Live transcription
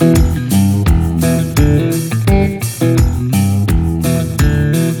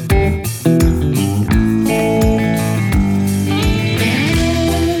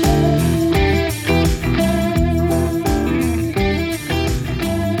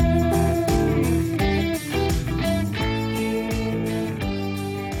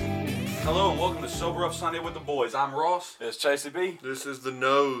Sober Up Sunday with the boys. I'm Ross. It's Chasey B. This is the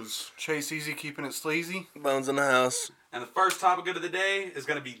nose. Chase Easy keeping it sleazy. Bones in the house. And the first topic of the day is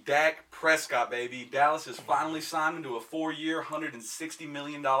going to be Dak Prescott, baby. Dallas has finally signed him to a 4-year, $160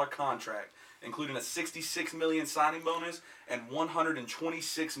 million contract, including a $66 million signing bonus and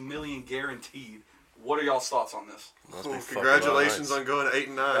 $126 million guaranteed. What are y'all's thoughts on this? Congratulations on going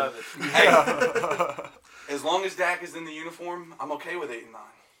 8-9. Hey, as long as Dak is in the uniform, I'm okay with 8-9.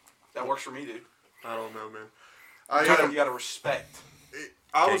 That works for me, dude. I don't know, man. You gotta respect.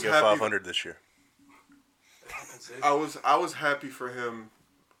 I Can't was get happy. 500 this year. It happens, dude. I was happy for him.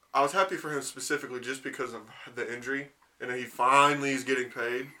 I was happy for him specifically just because of the injury, and he finally is getting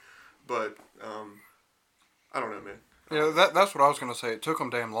paid. But I don't know, man. Yeah, that's what I was going to say. It took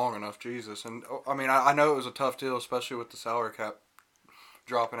him damn long enough, Jesus. And, I mean, I know it was a tough deal, especially with the salary cap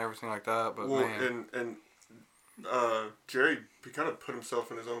drop and everything like that, but, Well, man. and Jerry, he kind of put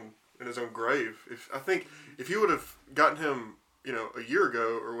himself in his own grave. I think if he would have gotten him, a year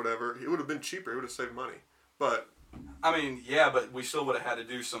ago or whatever, it would have been cheaper. He would have saved money. But I mean, yeah, but we still would have had to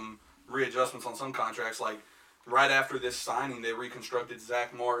do some readjustments on some contracts. Like, right after this signing, they reconstructed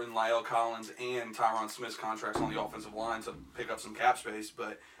Zach Martin, Lyle Collins, and Tyron Smith's contracts on the offensive line to pick up some cap space.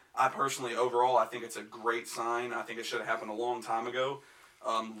 But I personally, overall, I think it's a great sign. I think it should have happened a long time ago.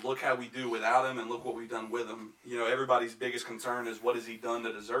 Look how we do without him, and look what we've done with him. Everybody's biggest concern is what has he done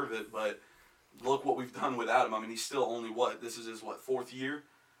to deserve it, but look what we've done without him. I mean, he's still only, this is his, fourth year?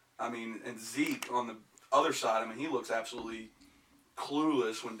 I mean, and Zeke on the other side, I mean, he looks absolutely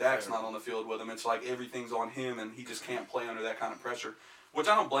clueless when Dak's not on the field with him. It's like everything's on him, and he just can't play under that kind of pressure, which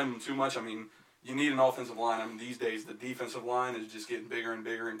I don't blame him too much. I mean, you need an offensive line. I mean, these days, the defensive line is just getting bigger and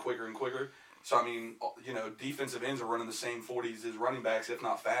bigger and quicker. So, I mean, defensive ends are running the same 40s as running backs, if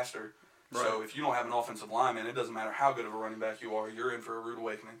not faster. Right. So, if you don't have an offensive lineman, it doesn't matter how good of a running back you are, you're in for a rude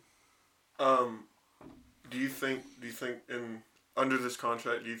awakening. Do you think under this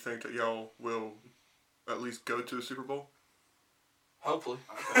contract, do you think that y'all will at least go to a Super Bowl? Hopefully.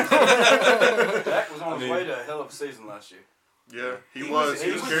 Dak was on his way to a hell of a season last year. Yeah, he was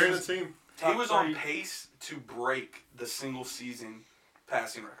carrying the team. He was on pace to break the single season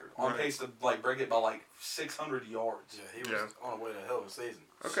passing record. On pace to break it by 600 yards. Yeah, he was on the way to a hell of a season.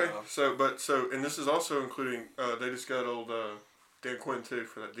 Okay, so and this is also including they just got old Dan Quinn too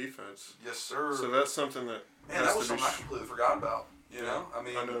for that defense. Yes, sir. So that's something that that was something I completely forgot about. I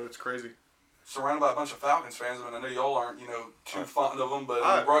mean, I know it's crazy. Surrounded by a bunch of Falcons fans. I mean, I know y'all aren't too fond of them, but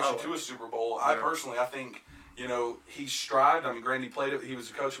it brought you to a Super Bowl. Yeah. I think he strived. I mean, granted, he played it. He was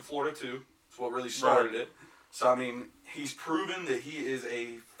a coach of Florida too. That's what really started it. So I mean, he's proven that he is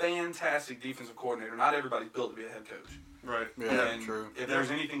a fantastic defensive coordinator. Not everybody's built to be a head coach. Right. Yeah, and true. If there's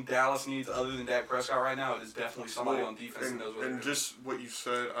anything Dallas needs other than Dak Prescott right now, it is definitely somebody on defense that knows what they're doing. And just what you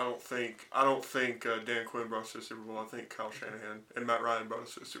said, I don't think Dan Quinn brought us to the Super Bowl. I think Kyle Shanahan and Matt Ryan brought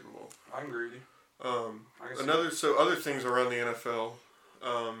us to the Super Bowl. I can agree with you. Other things around the NFL,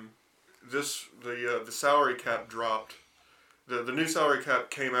 the salary cap dropped. The new salary cap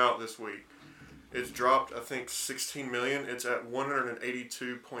came out this week. It's dropped, I think, $16 million. It's at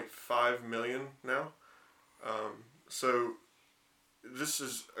 $182.5 million now. So this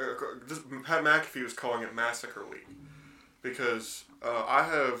is Pat McAfee was calling it Massacre Week because I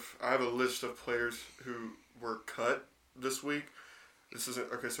have a list of players who were cut this week. This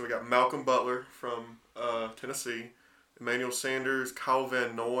isn't okay. So we got Malcolm Butler from Tennessee, Emmanuel Sanders, Kyle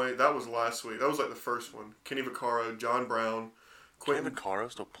Van Noy. That was last week. That was the first one. Kenny Vaccaro, John Brown, Kenny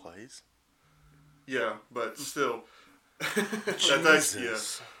Vaccaro still plays. Yeah, but still, that's.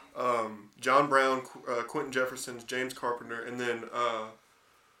 John Brown, Quentin Jefferson, James Carpenter, and then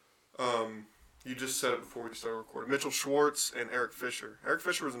you just said it before we started recording. Mitchell Schwartz and Eric Fisher. Eric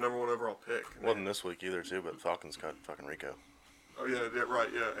Fisher was the number 1 overall pick. Wasn't this week either, too, but Falcons got fucking Rico. Oh yeah, right,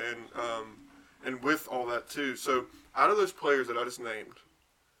 yeah, and with all that too. So out of those players that I just named,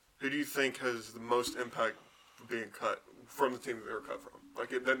 who do you think has the most impact of being cut from the team that they were cut from?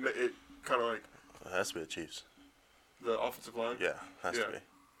 It kind of It has to be the Chiefs. The offensive line. Yeah, has to be.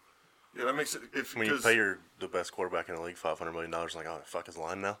 Yeah, that makes it. When you pay the best quarterback in the league $500 million, fuck his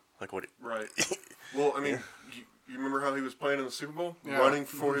line now. What? Right. Well, I mean, you remember how he was playing in the Super Bowl, running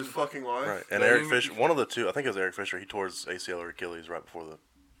for his fucking life. Right. And Eric Fisher, one of the two, I think it was Eric Fisher. He tore his ACL or Achilles right before the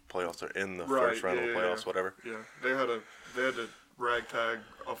playoffs, or in the first round of the playoffs, whatever. Yeah, they had a ragtag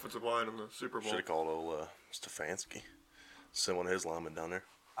offensive line in the Super Bowl. Should have called old Stefanski, send one of his linemen down there.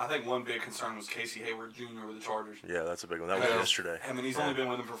 I think one big concern was Casey Hayward Jr. with the Chargers. Yeah, that's a big one. That was yesterday. I mean, he's only been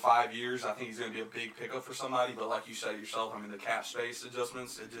with them for 5 years. I think he's going to be a big pickup for somebody. But like you said yourself, I mean, the cap space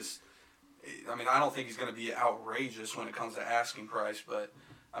adjustments, I don't think he's going to be outrageous when it comes to asking price. But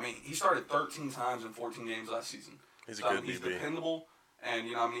I mean, he started 13 times in 14 games last season. He's a good he's DB. dependable, and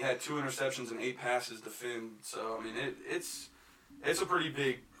he had 2 interceptions and 8 passes defend. So I mean, it's a pretty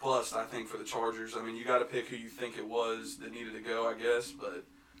big plus, I think, for the Chargers. I mean, you got to pick who you think it was that needed to go, I guess, but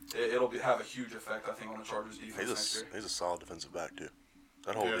it'll have a huge effect, I think, on the Chargers defense next year. He's a solid defensive back too.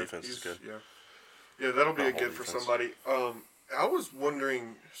 That whole defense is good. Yeah, that'll be a good for somebody. I was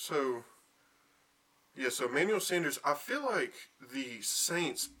wondering, so Emmanuel Sanders, I feel like the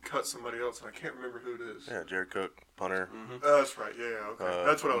Saints cut somebody else, and I can't remember who it is. Yeah, Jared Cook, punter. Mm-hmm. That's right. Yeah, okay.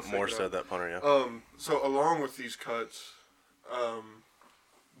 That's what I was thinking. Moore said that punter, yeah. So along with these cuts,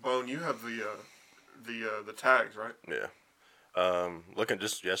 Bone, you have the tags, right? Yeah. Looking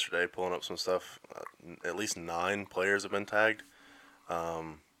just yesterday, pulling up some stuff, at least 9 players have been tagged.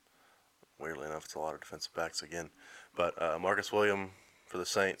 Weirdly enough, it's a lot of defensive backs again. But Marcus Williams for the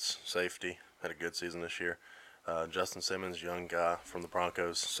Saints, safety, had a good season this year. Justin Simmons, young guy from the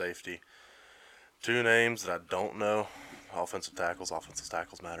Broncos, safety. 2 names that I don't know. Offensive tackles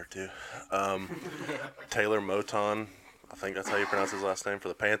matter too. Taylor Moton, I think that's how you pronounce his last name, for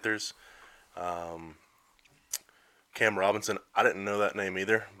the Panthers. Cam Robinson, I didn't know that name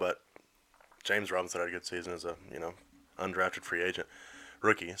either, but James Robinson had a good season as a undrafted free agent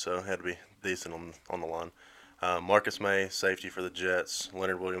rookie, so had to be decent on the line. Marcus May, safety for the Jets.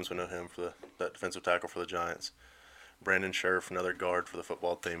 Leonard Williams, we know him for that defensive tackle for the Giants. Brandon Scherf, another guard for the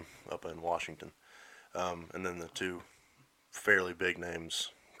football team up in Washington. And then the 2 fairly big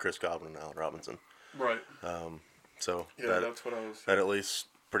names, Chris Godwin and Allen Robinson. Right. So that's what I was. That at least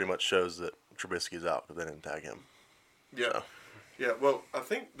pretty much shows that Trubisky's out because they didn't tag him. Yeah. So. Yeah. Well, I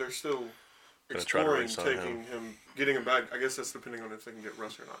think they're still exploring getting him back. I guess that's depending on if they can get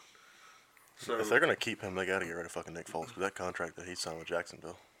Russ or not. So if they're gonna keep him, they got to get rid of fucking Nick Foles because that contract that he signed with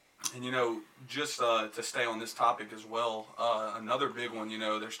Jacksonville. And just to stay on this topic as well, another big one.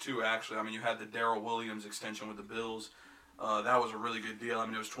 There's 2 actually. I mean, you had the Darrell Williams extension with the Bills. That was a really good deal. I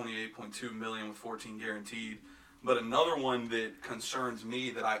mean, it was $28.2 million with 14 guaranteed. But another one that concerns me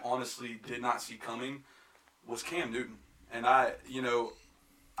that I honestly did not see coming was Cam Newton. And I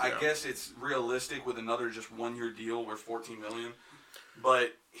guess it's realistic with another just 1-year deal worth $14 million.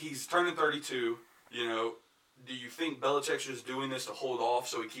 But he's turning 32. Do you think Belichick's just doing this to hold off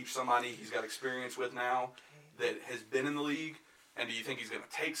so he keeps somebody he's got experience with now that has been in the league? And do you think he's going to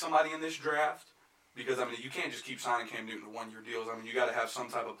take somebody in this draft? Because, I mean, you can't just keep signing Cam Newton to 1-year deals. I mean, you got to have some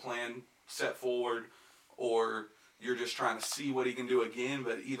type of plan set forward, or you're just trying to see what he can do again.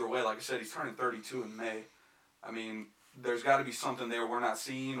 But either way, like I said, he's turning 32 in May. I mean, there's got to be something there we're not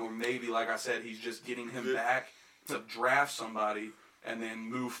seeing, or maybe, like I said, he's just getting him back to draft somebody and then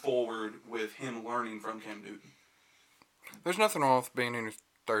move forward with him learning from Cam Newton. There's nothing wrong with being in your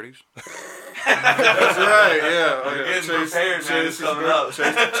 30s. That's right, yeah. You're getting prepared, man. It's coming up.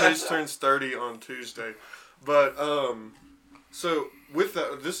 Chase turns 30 on Tuesday. But, so, with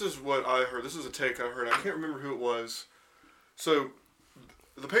that, this is what I heard. This is a take I heard. I can't remember who it was. So,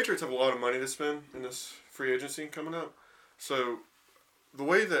 the Patriots have a lot of money to spend in this free agency coming up. So, the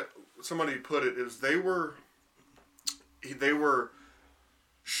way that somebody put it is they were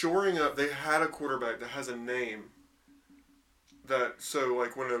shoring up. They had a quarterback that has a name that, so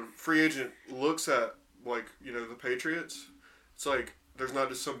like when a free agent looks at the Patriots, it's like there's not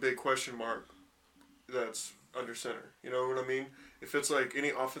just some big question mark that's under center. You know what I mean? If it's like any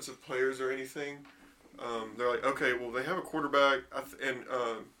offensive players or anything, they're like, okay, well they have a quarterback,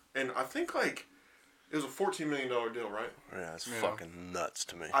 and I think like it was a $14 million deal, right? Yeah, it's fucking nuts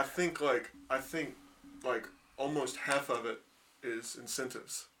to me. I think almost half of it is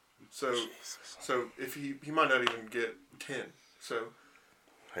incentives. So if he might not even get 10. So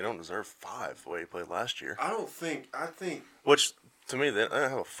they don't deserve 5 the way he played last year. I think which to me they don't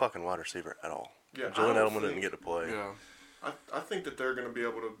have a fucking wide receiver at all. Yeah, Julian Edelman didn't get to play. Yeah, I think that they're going to be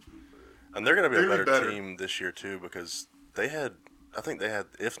able to, and they're going to be a better team this year too because I think they had,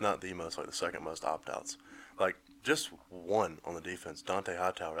 if not the most, like the second most opt-outs. Like just one on the defense, Dante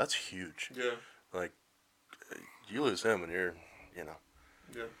Hightower. That's huge. Yeah. Like you lose him and you're,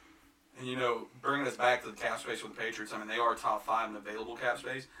 Yeah. And, bringing us back to the cap space with the Patriots, I mean, they are top 5 in available cap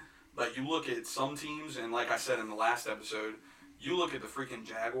space. But you look at some teams, and like I said in the last episode, you look at the freaking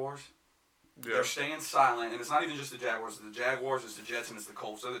Jaguars. Yeah. They're staying silent, and it's not even just the Jaguars. It's the Jaguars, it's the Jets, and it's the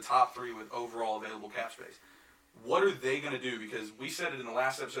Colts. They're the top 3 with overall available cap space. What are they going to do? Because we said it in the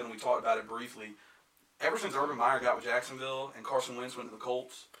last episode, and we talked about it briefly. Ever since Urban Meyer got with Jacksonville and Carson Wentz went to the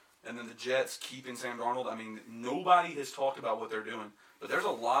Colts, and then the Jets keeping Sam Darnold, I mean, nobody has talked about what they're doing. But there's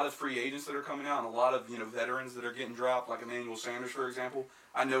a lot of free agents that are coming out and a lot of, veterans that are getting dropped, like Emmanuel Sanders, for example.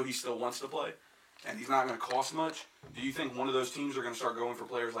 I know he still wants to play. and he's not going to cost much, do you think one of those teams are going to start going for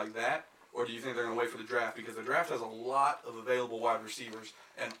players like that? Or do you think they're going to wait for the draft? Because the draft has a lot of available wide receivers.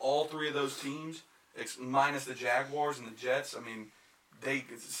 And all three of those teams, minus the Jaguars and the Jets, I mean,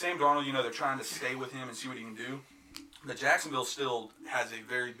 Sam Darnold, they're trying to stay with him and see what he can do. The Jacksonville still has a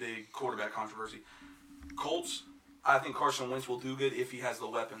very big quarterback controversy. Colts, I think Carson Wentz will do good if he has the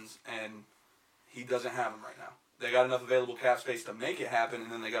weapons, and he doesn't have them right now. They got enough available cap space to make it happen,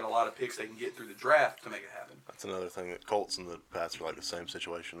 and then they got a lot of picks they can get through the draft to make it happen. That's another thing. That Colts and the Pats are like the same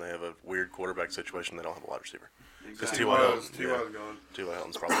situation. They have a weird quarterback situation. They don't have a wide receiver. Exactly. T.Y. gone. T.Y.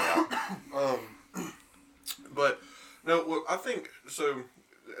 Hilton's probably out. But no, I think so.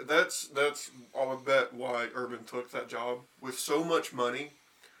 That's I'll bet why Urban took that job with so much money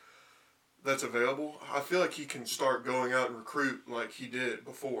that's available. I feel like he can start going out and recruit like he did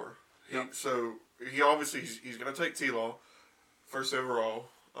before. So he obviously he's going to take T-Law first overall,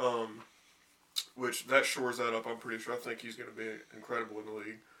 which that shores that up. I'm pretty sure. I think he's going to be incredible in the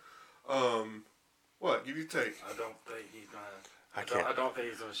league. What? Give you take? I don't think he's going to. I don't think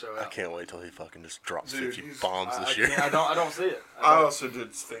he's going to show out. I can't wait till he fucking just drops Dude, 50 bombs this year. I don't see it. I also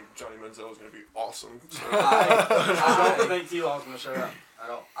did think Johnny Manziel was going to be awesome. So. I don't think T-Law's going to show out.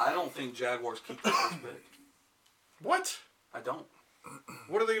 I don't think Jaguars keep the first pick. What? I don't.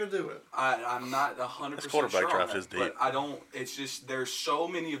 What are they going to do with it? I'm not 100% This quarterback sure on draft that, is deep. But I don't. It's just there's so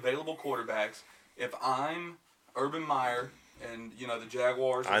many available quarterbacks. If I'm Urban Meyer and the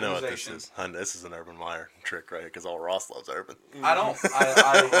Jaguars I know what this organization, is. This is an Urban Meyer trick, right? Because all Ross loves Urban. I don't.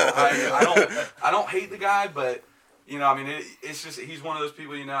 I don't hate the guy, but it's just he's one of those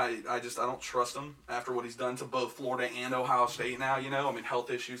people. I don't trust him after what he's done to both Florida and Ohio State. Now, health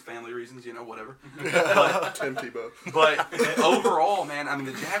issues, family reasons, whatever. But, Tim Tebow. but overall, man,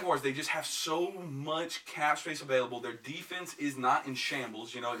 the Jaguars, they just have so much cap space available. Their defense is not in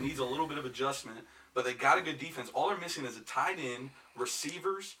shambles. It needs a little bit of adjustment, but they got a good defense. All they're missing is a tight end,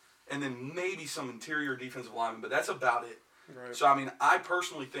 receivers, and then maybe some interior defensive linemen. But that's about it. Right. So, I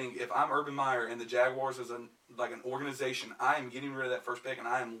personally think if I'm Urban Meyer and the Jaguars as an organization, I am getting rid of that first pick and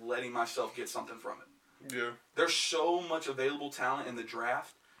I am letting myself get something from it. Yeah. There's so much available talent in the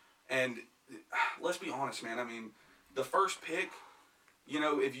draft. And let's be honest, man. The first pick,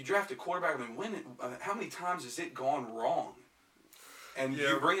 if you draft a quarterback, how many times has it gone wrong? And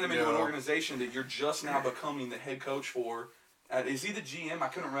you're bringing them into an organization that you're just now becoming the head coach for. Is he the GM? I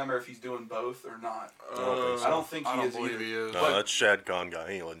couldn't remember if he's doing both or not. I don't think so. I don't think he I don't is believe either. he is. No, that's Shad Khan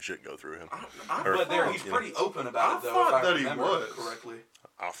guy. He ain't letting shit go through him. But he's pretty open about it, though. I If thought I that he remember was. correctly.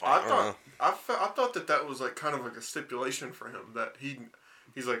 I thought that was kind of like a stipulation for him that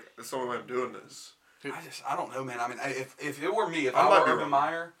he's like, that's the only way I'm doing this. I don't know, man. If it were me, if I I might were be Urban wrong.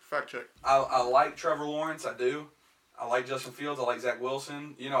 Meyer, Fact check. I like Trevor Lawrence. I do. I like Justin Fields. I like Zach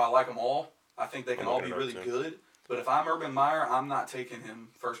Wilson. I like them all. I think they can all be really good. But if I'm Urban Meyer, I'm not taking him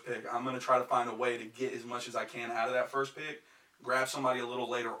first pick. I'm going to try to find a way to get as much as I can out of that first pick, grab somebody a little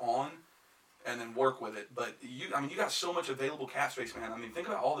later on, and then work with it. But you got so much available cap space, man. Think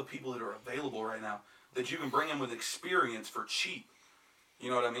about all the people that are available right now that you can bring in with experience for cheap. You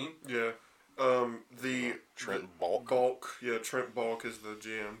know what I mean? Yeah. Trent Balk. Balk. Yeah, Trent Balk is the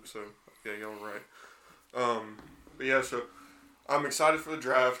GM. So yeah, y'all right. But yeah, so I'm excited for the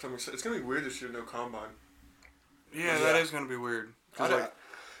draft. It's gonna be weird this year, no combine. Yeah, that is going to be weird. Cause it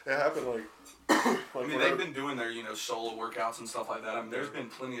happened they've been doing their solo workouts and stuff like that. There's been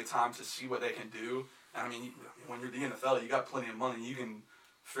plenty of time to see what they can do. And when you're the NFL, you got plenty of money. You can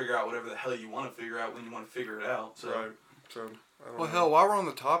figure out whatever the hell you want to figure out when you want to figure it out. So. Right. So. Well, hell, while we're on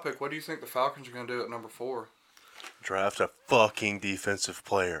the topic, what do you think the Falcons are going to do at number 4? Draft a fucking defensive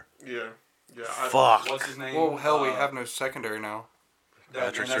player. Yeah. Yeah. Fuck. What's his name? Well, hell, we have no secondary now.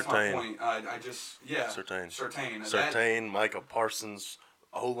 Patrick that's Surtain. my point. Surtain. Surtain, Micah Parsons,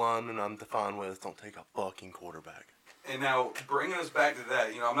 O-lineman I'm fine with. Don't take a fucking quarterback. And now, bringing us back to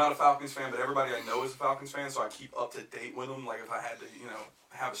that, I'm not a Falcons fan, but everybody I know is a Falcons fan, so I keep up to date with them. Like, if I had to,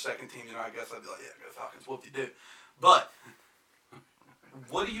 have a second team, I guess I'd be like, yeah, go Falcons, whoop-de-doo. But,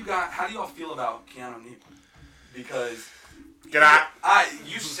 what do you got, how do y'all feel about Keanu Neal? Because... Get out!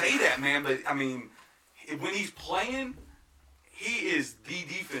 You say that, man, but, when he's playing... He is the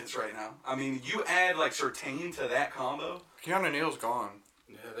defense right now. You add Surtain to that combo. Keanu Neal's gone.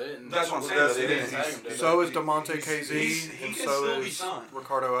 Yeah, they didn't. That's what I'm saying. They didn't tag him, did So they? is DeMonte KZ, he and can so still be is signed.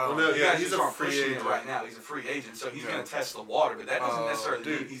 Ricardo Allen. Well, no, Yeah, he's a free pushing agent it right now. He's a free agent, so he's Yeah. going to test the water. But that doesn't necessarily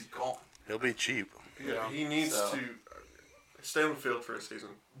dude. mean he's gone. He'll be cheap. Yeah, he needs to. Stay on the field for a season.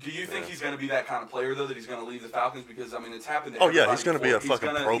 Do you think he's going to be that kind of player though, that he's going to leave the Falcons? Because I mean, it's happened. To Oh, yeah, everybody he's gonna be before. a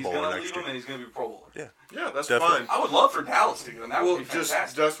fucking Pro Bowler He's going next to leave him, year. and he's going to be a Pro Bowler. Yeah. Yeah, that's Definitely. fine. I would love for Dallas to go, and that Well, would be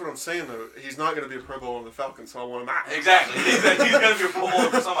fantastic. that's what I'm saying though. He's not going to be a Pro Bowler on the Falcons, so I want him out. Exactly. He's going to be a Pro Bowler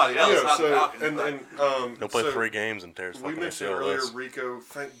for somebody else, Yeah, not the so Falcons. but- He'll play so 3 games and tears we fucking mentioned ACL earlier list. Rico.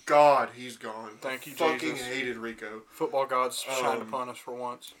 Thank God he's gone. Thank you, Fucking Jesus. hated Rico. Football gods shined Um, upon us for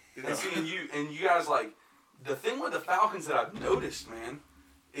once. And see, and you guys, like, the thing with the Falcons that I've noticed, man,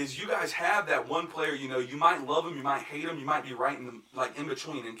 is you guys have that one player, you know, you might love him, you might hate him, you might be right in the, like, in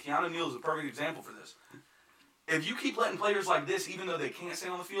between. And Keanu Neal is a perfect example for this. If you keep letting players like this, even though they can't stay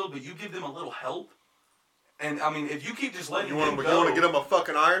on the field, but you give them a little help, and I mean, if you keep just letting You them want go, to get him a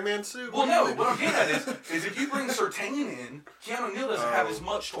fucking Iron Man suit? well, no. What I'm getting at is if you bring Surtain in, Keanu Neal doesn't have as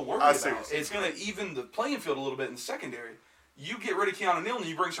much to worry I see about. what you're It's going to even the playing field a little bit in the secondary. You get rid of Keanu Neal and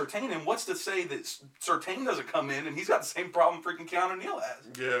you bring Surtain in. What's to say that Surtain doesn't come in and he's got the same problem freaking Keanu Neal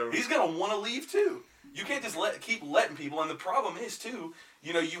has? Yeah. He's going to want to leave too. You can't just keep letting people. And the problem is too,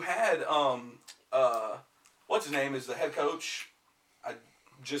 you know, you had what's his name is the head coach. I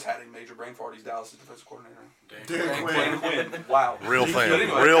just had a major brain fart. He's Dallas' defensive coordinator. Dan Dan Quinn. Quinn. Wow. Real fan. But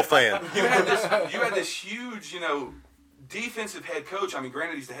anyway, Real fan. you had this huge, you know, defensive head coach. I mean,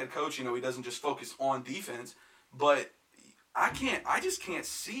 granted, he's the head coach. You know, he doesn't just focus on defense, but I just can't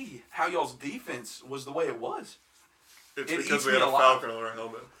see how y'all's defense was the way it was. It's It because eats we me had a alive. Falcon on our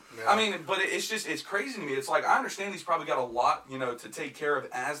helmet. I mean, but it's crazy to me. It's like, I understand he's probably got a lot, you know, to take care of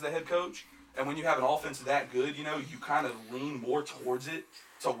as the head coach. And when you have an offense that good, you know, you kind of lean more towards it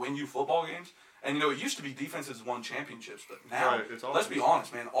to win you football games. And, you know, it used to be defenses won championships, but now, Right, it's let's be offense.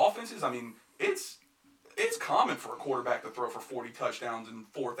 honest, man. Offenses, I mean, it's common for a quarterback to throw for 40 touchdowns and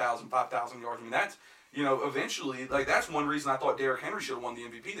 4,000, 5,000 yards. I mean, that's, you know, eventually, like, that's one reason I thought Derrick Henry should have won the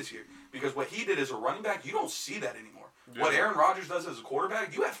MVP this year. Because what he did as a running back, you don't see that anymore. Yeah. What Aaron Rodgers does as a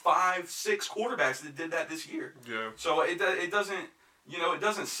quarterback, you have 5, 6 quarterbacks that did that this year. Yeah. So it doesn't, you know, it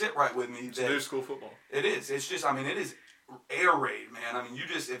doesn't sit right with me. It's that new school football. It is. It's just, I mean, it is air raid, man. I mean,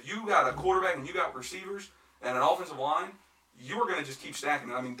 if you got a quarterback and you got receivers and an offensive line, you are going to just keep stacking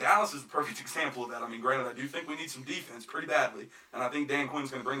it. I mean, Dallas is the perfect example of that. I mean, granted, I do think we need some defense pretty badly, and I think Dan Quinn's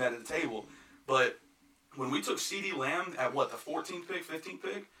going to bring that to the table. But when we took CeeDee Lamb at, what, the 14th pick, 15th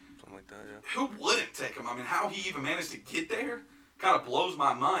pick, Something like that, yeah. who wouldn't take him? I mean, how he even managed to get there kind of blows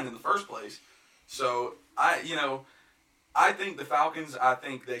my mind in the first place. So, I think the Falcons, I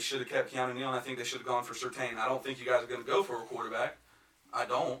think they should have kept Keanu Neal, and I think they should have gone for Surtain. I don't think you guys are going to go for a quarterback. I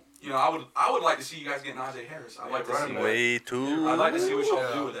don't. You know, I would like to see you guys get Najee Harris. I'd like to see that. Way too. I'd like to see what y'all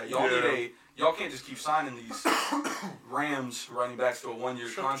Yeah. do with that. Y'all can't just keep signing these Rams running backs to a 1-year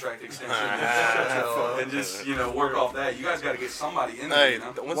contract extension and just, you know, work off that. You guys got to get somebody in there. Hey, You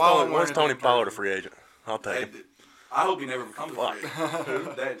know? when's Tony Pollard a free agent? I'll take Hey, him. I hope he never becomes a free agent.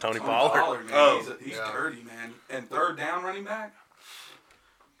 Who? That Tony Pollard? man. Oh. He's Yeah. dirty, man. And third down running back.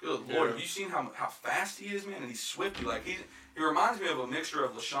 Good lord, Yeah. have you seen how fast he is, man? And he's swifty. Like he reminds me of a mixture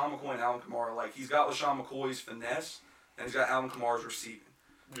of LaShawn McCoy and Alvin Kamara. Like he's got LaShawn McCoy's finesse and he's got Alvin Kamara's receiving.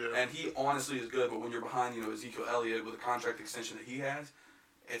 Yeah. And he honestly is good, but when you're behind, you know, Ezekiel Elliott with a contract extension that he has,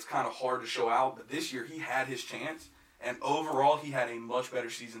 it's kind of hard to show out. But this year he had his chance, and overall he had a much better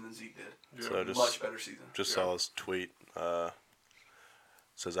season than Zeke did. Yeah. So just Much better season. saw his tweet.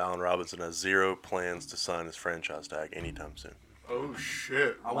 Says Allen Robinson has 0 plans to sign his franchise tag anytime soon. Oh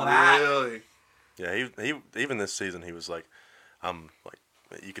shit! I want that. Really? Yeah, he even this season he was like,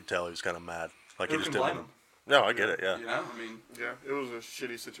 you could tell he was kind of mad. Like Who he just can blame didn't. him? No, I get it. Yeah. You know, I mean, Yeah, it was a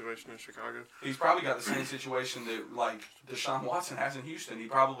shitty situation in Chicago. he's probably got the same situation that, like, Deshaun Watson has in Houston. He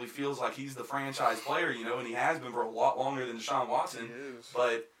probably feels like he's the franchise player, you know, and he has been for a lot longer than Deshaun Watson. He is.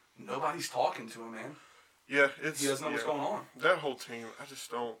 But nobody's talking to him, man. Yeah, it's. He doesn't know what's yeah. going on. That whole team,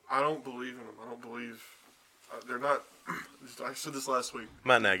 I don't believe in them. I don't believe. They're not. I said this last week.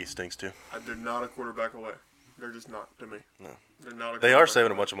 Matt Nagy stinks too. They're not a quarterback away. They're just not to me. No. They're not. They are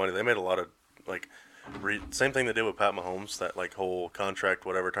saving a bunch of money. They made a lot of like. Same thing they did with Pat Mahomes. That like whole contract,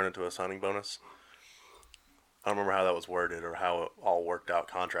 whatever, turned into a signing bonus. I don't remember how that was worded or how it all worked out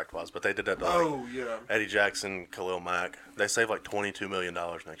contract wise, but they did that to like, Oh yeah. Eddie Jackson, Khalil Mack. They saved like $22 million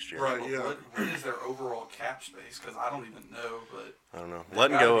next year. Right. But Yeah. what is their overall cap space? Because I don't even know, but I don't know. they've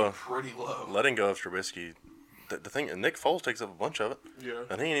Letting gotta go be of pretty low. letting go of Trubisky. The thing, and Nick Foles takes up a bunch of it, Yeah.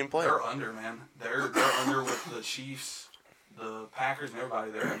 and he ain't even playing. They're under, man. They're under with the Chiefs, the Packers, and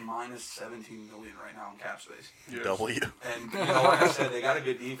everybody. They're at minus 17 million right now in cap space. Yes. W. And you know, like I said, they got a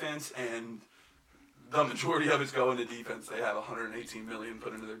good defense, and the majority of it's going to defense. They have 118 million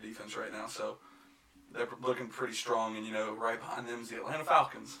put into their defense right now. So, they're looking pretty strong, and right behind them is the Atlanta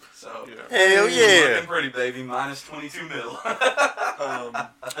Falcons. So Yeah. Hell yeah. looking pretty, baby. Minus 22 mil.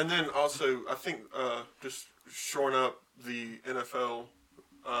 And then also, I think just shoring up the NFL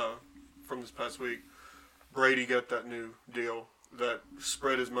from this past week, Brady got that new deal that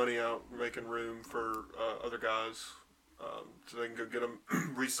spread his money out, making room for other guys, so they can go get them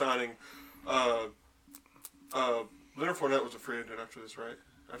re-signing. Leonard Fournette was a free agent after this, right?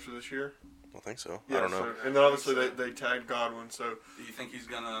 After this year? I think so. Yeah, I don't know. So, and then obviously they tagged Godwin, so Do you think he's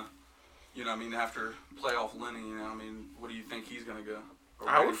gonna, after playoff Lenny, what do you think he's gonna go? Or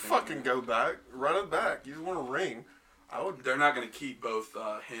where I do would you think fucking go back, run it back. You want a ring? I would. They're not gonna keep both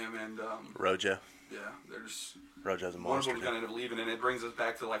him and Rojo. yeah. They're just Rojo's a one of monster. them's gonna end up leaving, and it brings us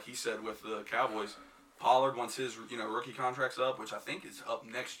back to like he said with the Cowboys. Pollard, once his rookie contract's up, which I think is up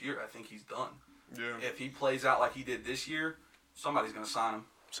next year, I think he's done. Yeah. If he plays out like he did this year, somebody's gonna sign him.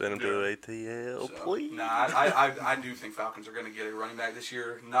 Send him to ATL, So, please. Nah, I do think Falcons are going to get a running back this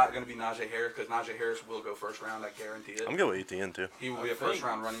year. Not going to be Najee Harris because Najee Harris will go first round. I guarantee it. I'm going with ETN too. He will be a first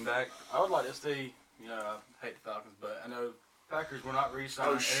round running back. I would like to see, I hate the Falcons, but I know Packers will not re-sign Oh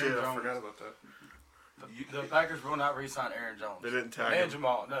Aaron shit! I Jones. forgot about that. The Packers will not re-sign Aaron Jones. They didn't tag and him.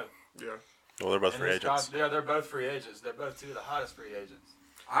 Jamal, no. Yeah. Well, they're both And free this agents. guy- yeah, they're both free agents. They're both two of the hottest free agents.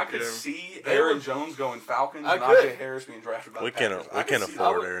 I could Yeah. see They Aaron would- Jones going Falcons. I and could. Najee Harris being drafted by We the Packers. can't. We can't see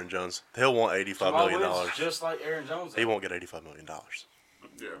afford that. Aaron Jones. He'll want $85 Jamal million. Williams, just like Aaron Jones. He won't get $85 million.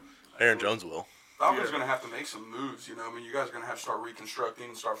 Yeah. Aaron Jones will. Falcons Yeah. are going to have to make some moves. You guys are going to have to start reconstructing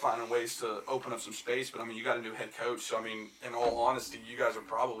and start finding ways to open up some space. But you got a new head coach. So in all honesty, you guys are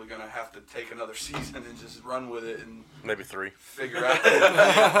probably going to have to take another season and just run with it and Maybe 3. figure out 3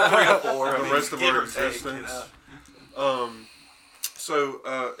 or 4. The rest of give our or take, existence. So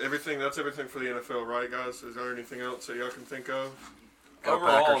that's everything for the NFL, right, guys? Is there anything else that y'all can think of?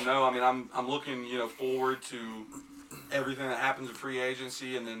 Overall, Packers. no. I'm looking, forward to everything that happens in free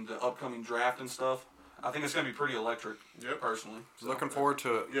agency and then the upcoming draft and stuff. I think it's going to be pretty electric, Yep. personally. So, Looking forward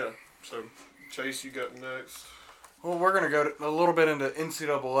to it. Yeah. So, Chase, you got next. Well, we're going to go a little bit into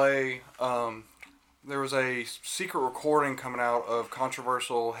NCAA. There was a secret recording coming out of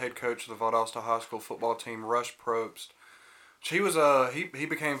controversial head coach of the Valdosta High School football team, Rush Probst. He was he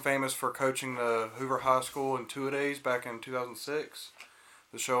became famous for coaching the Hoover High School in two-a-days back in 2006.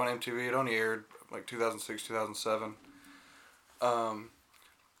 The show on MTV, it only aired like 2006, 2007.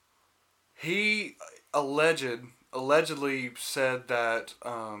 He allegedly said that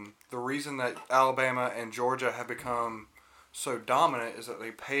the reason that Alabama and Georgia have become so dominant is that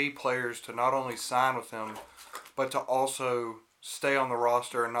they pay players to not only sign with them, but to also stay on the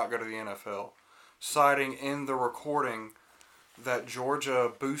roster and not go to the NFL. Citing in the recording that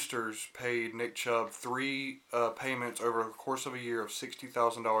Georgia boosters paid Nick Chubb 3 payments over the course of a year of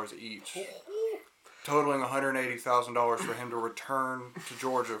 $60,000 each, totaling $180,000 for him to return to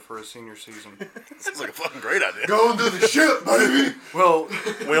Georgia for his senior season. Sounds like a fucking great idea. Going to the ship, baby. Well,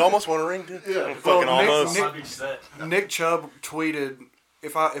 We almost won a ring, dude. Yeah. Fucking Well, almost. Might be set. Nick Chubb tweeted,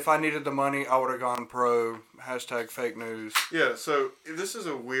 if I needed the money, I would have gone pro. # fake news. Yeah. So this is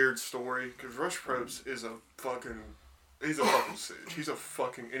a weird story because Rush Probst is a fucking. He's a fucking sitch. He's a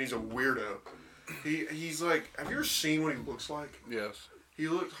weirdo. He's like. Have you ever seen what he looks like? Yes. He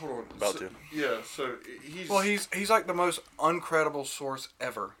looked. Hold on. About so, to. Yeah. So he's. Well, he's like the most uncredible source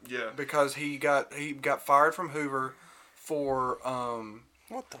ever. Yeah. Because he got fired from Hoover for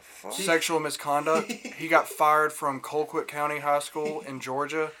What the fuck? sexual misconduct. He got fired from Colquitt County High School in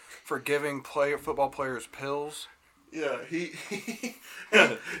Georgia for giving football players pills. Yeah. He.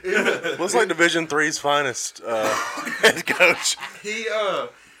 Looks like Division III's finest head coach. He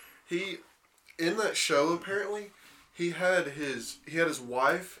in that show apparently he had his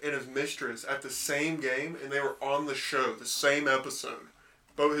wife and his mistress at the same game and they were on the show the same episode,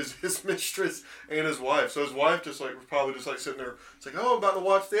 both his mistress and his wife. So his wife just like was probably just like sitting there. It's like, oh, I'm about to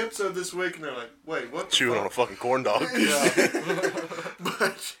watch the episode this week, and they're like, wait, what? The Chewing on a fuck? fucking corn dog.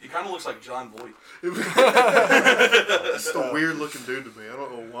 But He kind of looks like John Voight. it's a weird looking dude to me. I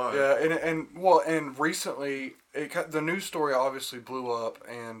don't know why. Yeah, and recently the news story obviously blew up,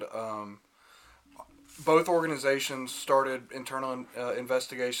 and both organizations started internal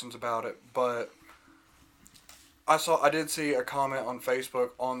investigations about it. But I did see a comment on Facebook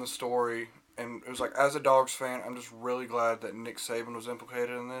on the story, and it was like, as a Dogs fan, I'm just really glad that Nick Saban was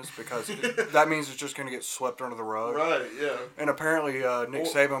implicated in this because that means it's just going to get swept under the rug. Right. Yeah. And apparently, Nick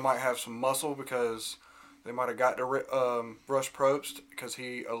Saban might have some muscle because they might have got to Rush Probst because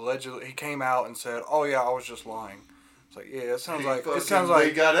he came out and said, "Oh yeah, I was just lying." It's like, yeah, it sounds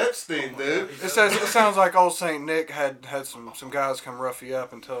They got Epstein, dude. it sounds like old Saint Nick had some guys come rough you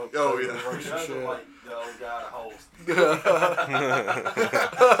up and tell Oh, you yeah. to run some shit. Like the old guy to host.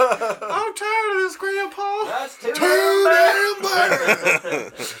 I'm tired of this, Grandpa. That's too damn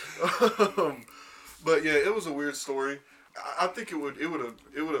bad. But yeah, it was a weird story. I think it would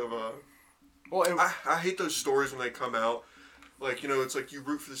have. Well, I hate those stories when they come out. Like, it's like you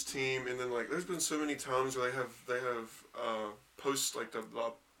root for this team, and then like there's been so many times where they have posts like the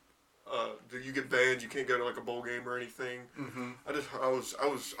you get banned, you can't go to like a bowl game or anything. mm-hmm.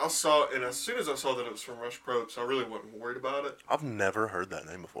 I saw it, and as soon as I saw that it was from Rush Probst, I really wasn't worried about it. I've never heard that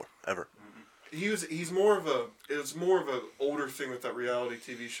name before, ever. He's more of a older thing with that reality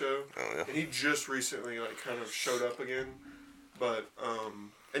TV show. Oh, yeah. And he just recently like kind of showed up again. But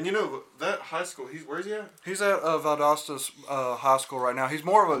and that high school, where's he at? He's at Valdosta High School right now. He's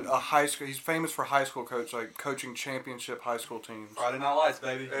more of a high school. He's famous for high school coach, like coaching championship high school teams. Friday Night Lights,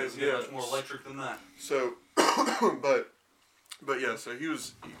 baby. And, It's yeah. much more electric than that. So but yeah, so he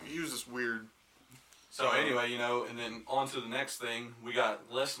was just weird. So anyway, and then on to the next thing, we got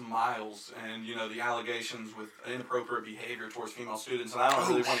Les Miles and, the allegations with inappropriate behavior towards female students. And I don't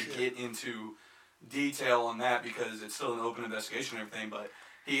really want to get into detail on that because it's still an open investigation and everything, but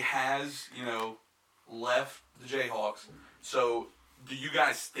he has, left the Jayhawks. So do you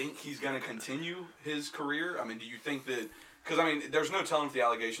guys think he's going to continue his career? I mean, do you think that, because, there's no telling if the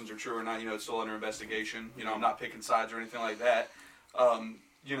allegations are true or not. It's still under investigation. I'm not picking sides or anything like that.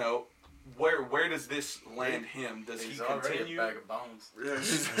 Where does this land him? Does He's he already continue? a bag of bones. Yeah,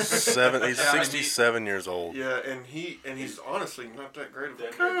 He's Yeah, 67 years old. yeah, and he's honestly not that great of a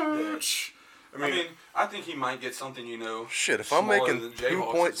That- coach. I think he might get something, Shit, if I'm smaller making than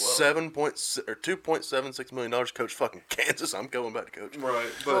Jayhawks as well. $2.76 million to coach fucking Kansas, I'm going back to coach. Right,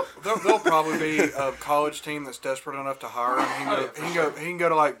 Well, but there'll probably be a college team that's desperate enough to hire him. He can go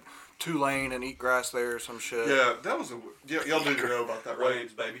to like Tulane and eat grass there or some shit. yeah, that was y'all didn't know about that, right?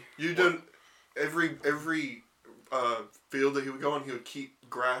 Waves, baby. You didn't. Every field that he would go on, he would keep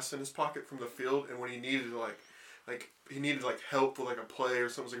grass in his pocket from the field, and when he needed help with like a play or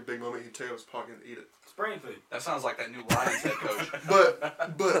something, like a big moment, he'd take out his pocket and eat it. Spring food. That sounds like that new Lions head coach. But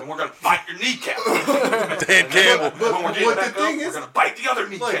And we're gonna bite your kneecap. Dan Campbell. but When we're getting what back the thing up, is, we're gonna bite the other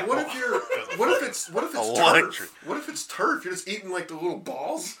kneecap. like, what if it's Electric. turf? What if it's turf? You're just eating like the little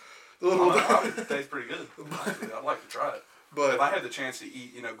balls, the little. It tastes pretty good. I'd like to try it. But If I had the chance to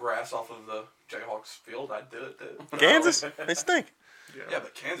eat, grass off of the Jayhawks field, I'd do it too. Kansas? They stink. Yeah,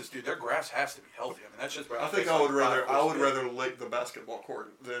 but Kansas, dude, their grass has to be healthy. That's just. I think I would rather lick the basketball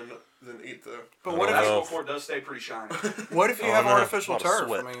court than eat the. But what The if basketball court does stay pretty shiny. what if you Oh, have no. artificial Lot of turf?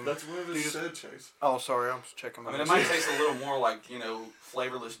 sweat. That's what it said, Chase. Oh, sorry, I'm just checking my. It might taste a little more like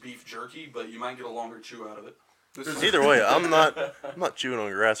flavorless beef jerky, but you might get a longer chew out of it. Either way, I'm not chewing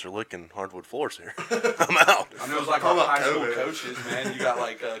on grass or licking hardwood floors here. I'm out. I know it's like How our about high school COVID? coaches, man. You got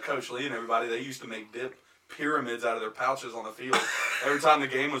like Coach Lee and everybody. They used to make dip pyramids out of their pouches on the field. Every time the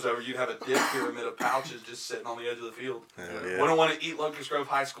game was over, you'd have a dip pyramid of pouches just sitting on the edge of the field. Hell We yeah. don't want to eat Locust Grove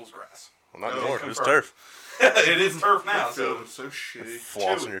High School's grass. Well, not No, anymore. It's confirmed. turf. It is turf now, That so field was so shitty.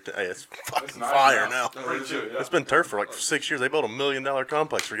 Flossing your hey, it's fucking It's nice fire now. now. pretty chewy. Yeah. It's been turf for like 6 years. They built $1 million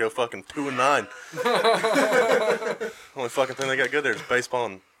complex to go fucking 2-9. Only fucking thing they got good there is baseball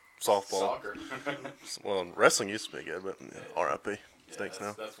and softball. Soccer. Well, wrestling used to be good, but RIP. Stinks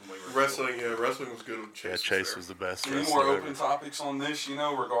now. That's when we were Wrestling was good when Chase. Yeah, was Chase there. was the best. Any wrestler more ever. open topics on this,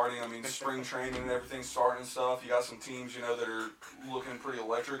 regarding, spring training and everything starting and stuff? You got some teams, that are looking pretty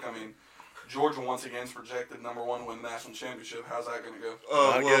electric. Georgia once again is projected #1 to win the national championship. How's that going to go?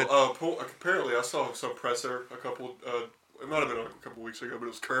 Not good. Apparently I saw some presser a couple. It might have been a couple weeks ago, but it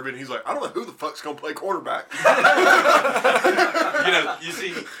was Kirby, and he's like, I don't know who the fuck's gonna play quarterback. You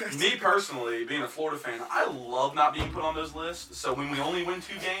see, me personally, being a Florida fan, I love not being put on those lists. So when we only win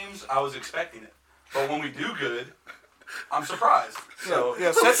 2 games, I was expecting it. But when we do good, I'm surprised. So Yeah,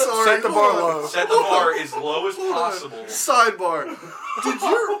 I'm sorry, set the bar hold on. low. set the bar as low as Hold on. possible. Sidebar.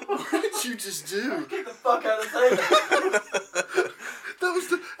 What did you just do? Get the fuck out of there. That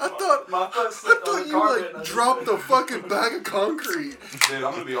was I My foot I slipped on thought the you carpet. like and I just- dropped the fucking bag of concrete. Dude,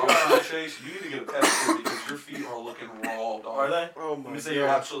 I'm gonna be honest with you, Chase. You need to get a pedicure because your feet are looking raw, dog. Are they? Oh Let my me see You're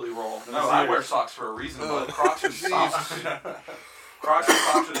your absolutely raw. me No, see I yours. wear socks for a reason, but Crocs and socks. Crocs and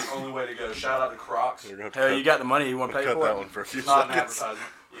socks are the only way to go. Shout out to Crocs. We're gonna have to Hell, cut, you got the money. You want to pay cut for that it? one for a few It's not an seconds.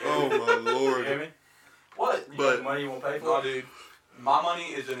 advertisement. Oh my You hear lord. me? What? You But- got the money you want to pay No, for it? dude. My money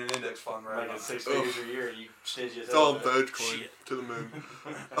is in an index fund right Making now. 6 figures a year and you stingy as It's all hell. Dogecoin Shit. to the moon.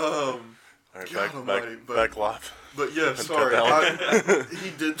 All right, God almighty, but- back live. But yeah, Cut sorry. that He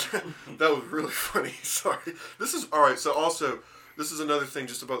did. That was really funny. Sorry. This is all right. So also, this is another thing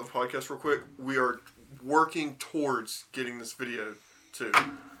just about the podcast, real quick. We are working towards getting this video too.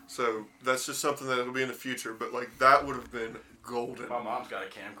 So that's just something that will be in the future. But like that would have been golden. My mom's got a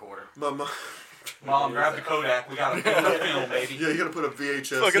camcorder. My mom. Mom, grab the Kodak. We got a film, baby. Yeah, you gotta put a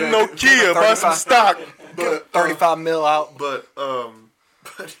VHS. Fucking in. Nokia, buy some stock. But 35 mil out. But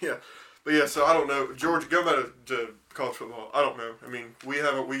yeah. So I don't know, George. Go back to college football. I don't know. I mean, we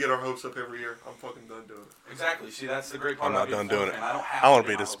get our hopes up every year. I'm fucking done doing it. Exactly. See, that's the great part. I'm not about done being a doing it. fan. I don't have I want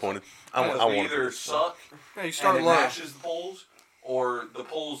to to be get my hopes disappointed. up. I Because we want to either be suck Yeah, you and start it low. matches the polls, or the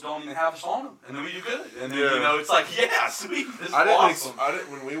polls don't even have us on them, and then we do good. And then Yeah. it's like, yeah, sweet, this is I didn't. awesome.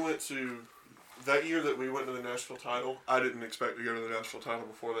 When we went to that year that we went to the national title, I didn't expect to go to the national title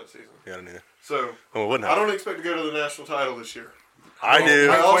before that season. Yeah, I don't either. So Well, it wouldn't I have. don't expect to go to the national title this year. I do.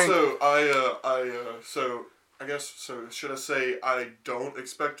 I Wink, also so I guess should I say I don't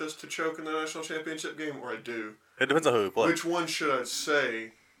expect us to choke in the national championship game, or I do? It depends on who we play. Which one should I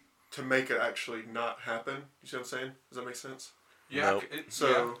say to make it actually not happen? You see what I'm saying? Does that make sense? Yeah, Nope. So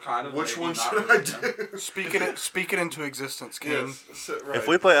yeah, kind of. which maybe, one not should really, I do? Speak it into existence, King. Yes. So, right. If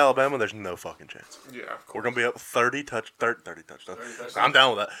we play Alabama, there's no fucking chance. Yeah. Of course. We're gonna be up 30 touchdowns. 30 touchdowns. I'm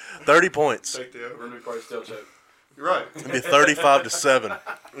down with that. 30 points. Take the We're over. gonna be probably still choke. You're right. It'll be 35-7.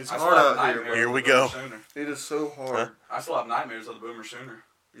 It's I hard still have out here. nightmares Here of we the go. Boomer Sooner. It is so hard. Huh? I still have nightmares of the Boomer Sooner.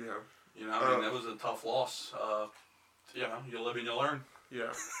 Yeah. You know, I mean, that was a tough loss. You know, you live and you learn.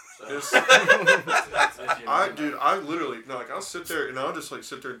 Yeah. So. It's, That's if you dude, I literally I'll sit there and I'll just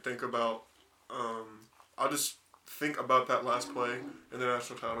sit there and think about, I'll just think about that last play in the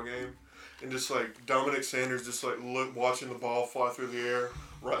national title game, and just Dominic Sanders just watching the ball fly through the air.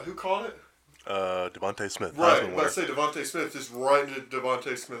 Right, who caught it? Devontae Smith. Right, Heisman let's winner. say Devontae Smith just right into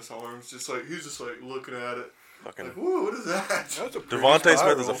Devontae Smith's arms, he's just looking at it. Fucking Whoa, what is that? That's a pretty Devontae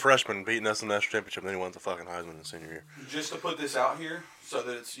Smith is a spiral. freshman beating us in the national championship, and then he wins the fucking Heisman in his senior year. Just to put this out here so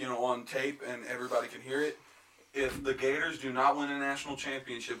that it's on tape and everybody can hear it, if the Gators do not win a national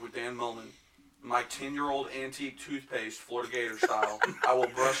championship with Dan Mullen, my 10-year-old antique toothpaste, Florida Gator style, I will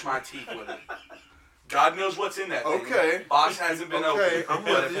brush my teeth with it. God knows what's in that thing. Okay. Box hasn't been Okay, opened. I'm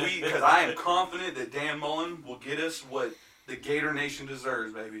But with you. because I am confident that Dan Mullen will get us what the Gator Nation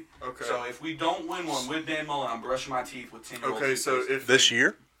deserves, baby. Okay. So if we don't win one with Dan Mullen, I'm brushing my teeth with 10-year-old Okay, so toothpaste. if This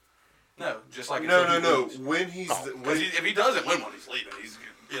year? No, just like no, until he no. leaves. When he's Oh, the- 'Cause when, if he doesn't win one, he's leaving. He's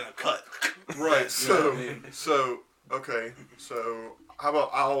cut. right. You know what I mean? So okay. So how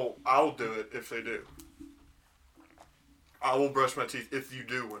about I'll do it if they do. I will brush my teeth if you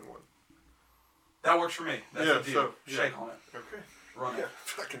do win one. That works for me. That's Yeah, the deal. so, yeah. Shake on it. Okay. Run it.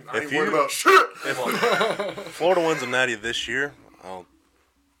 Fucking, I If ain't you- worried about shit. If Florida wins a natty this year, I'll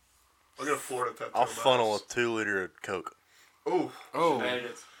get a Florida tattoo. I'll on my funnel a ass. 2-liter of Coke. Oh, Oh,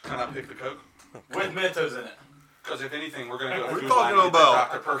 Shenanigans. Can I pick the Coke? With Mentos in it. Because if anything, we're going to go We're food talking line and get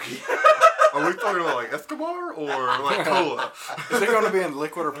about- Dr. Perky. are we talking about Escobar or cola? is it going to be in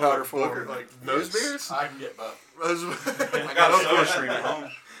liquid or powder Booker, form? nose beers? I can get both. I got a soda stream at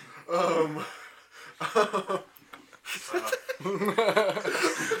home.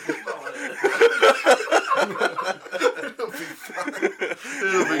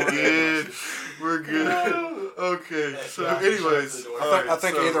 It'll be good. We're good. Okay. So, Yeah, anyways, I all right, I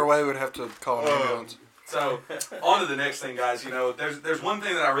think so- either way we'd have to call an ambulance. So, on to the next thing, guys. There's one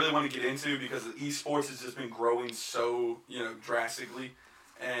thing that I really want to get into because esports has just been growing so, drastically.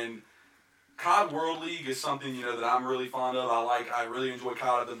 And COD World League is something, that I'm really fond of. I really enjoy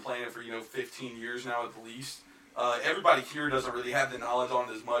COD. I've been playing it for, 15 years now at the least. Everybody here doesn't really have the knowledge on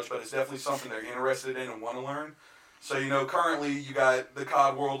it as much, but it's definitely something they're interested in and want to learn. So, currently you got the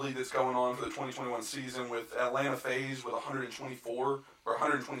COD World League that's going on for the 2021 season with Atlanta FaZe with 124 or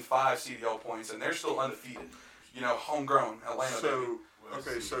 125 CDL points, and they're still undefeated. Homegrown Atlanta. baby. So,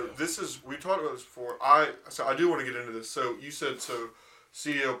 okay, so this is, we talked about this before. I do want to get into this. So, you said,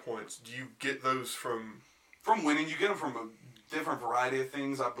 CDL points, do you get those from, From winning, you get them from a different variety of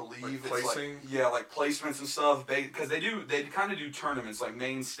things, I believe. Like It's placing? like placements and stuff. Because they kind of do tournaments, like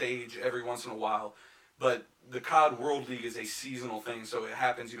main stage every once in a while. But the COD World League is a seasonal thing, so it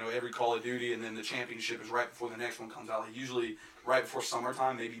happens, every Call of Duty, and then the championship is right before the next one comes out. Like usually right before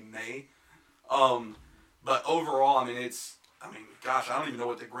summertime, maybe May. But overall, gosh, I don't even know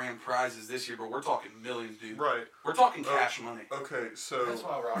what the grand prize is this year, but we're talking millions, dude. right, We're talking cash money. okay, so, That's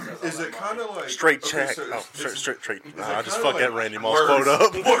why Ross has all is that it money. kind of like... Straight okay, check. so Oh, it's- straight. Nah, it I just kinda fucked that like Randy Moss quote Words.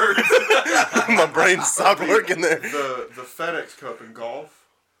 up. Words. My brain stopped working there. the FedEx Cup in golf,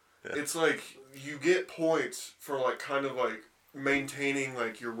 Yeah. it's like you get points for maintaining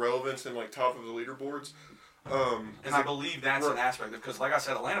your relevance and top of the leaderboards. And I believe that's an aspect of because, like I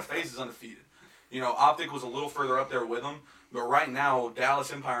said, Atlanta FaZe is undefeated. Optic was a little further up there with them, but right now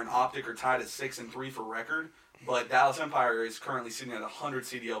Dallas Empire and Optic are tied at 6-3 for record. But Dallas Empire is currently sitting at 100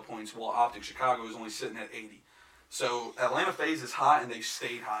 CDL points, while Optic Chicago is only sitting at 80. So Atlanta FaZe is hot, and they've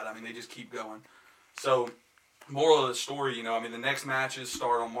stayed hot. I mean, they just keep going. So moral of the story, you know, I mean, the next matches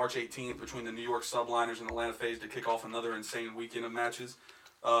start on March 18th between the New York Subliners and Atlanta FaZe to kick off another insane weekend of matches.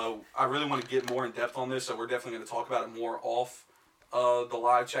 I really want to get more in depth on this, so we're definitely going to talk about it more off the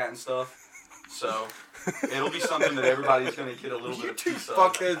live chat and stuff. So it'll be something that everybody's going to get a little bit of Two piece of.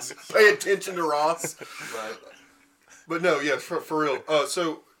 fuckheads pay attention to Ross. Right. But no, yes, for real.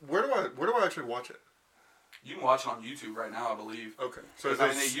 So where do I actually watch it? You can watch it on YouTube right now, I believe. Okay. So I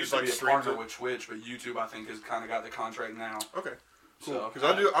mean, they it's used like to be a streams partner it? with Twitch, but YouTube, I think, has kind of got the contract now. Okay. Cool. So, Because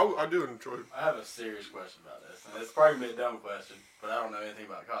I do enjoy it. I have a serious question about this, and it's probably a dumb question, but I don't know anything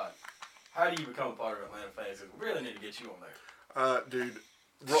about COD. How do you become a part of Atlanta FaZe? We really need to get you on there. Dude.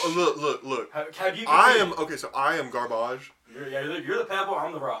 Look. Have you? I am Garbage. You're the Pebble.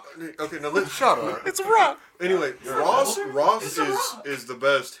 I'm the Rock. Okay, now let's Shut up. It's a rock. Anyway, Ross is the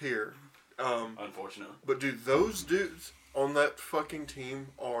best here. Unfortunately. But dude, those dudes on that fucking team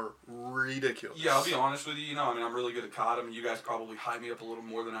are ridiculous. Yeah, I'll be honest with you. You know, I mean, I'm really good at COD. I mean, you guys probably hype me up a little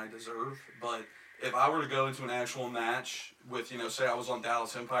more than I deserve. But if I were to go into an actual match with, you know, say I was on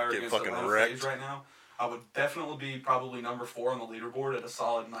Dallas Empire Get against fucking Atlanta wrecked. FaZe right now, I would definitely be probably number 4 on the leaderboard at a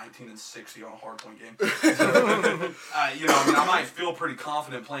solid 19-60 on a hardpoint game. You know, I mean, I might feel pretty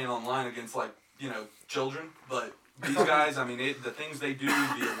confident playing online against, like, you know, children. But these guys, I mean, the things they do,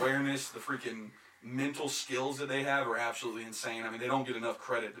 the awareness, the freaking mental skills that they have are absolutely insane. I mean, they don't get enough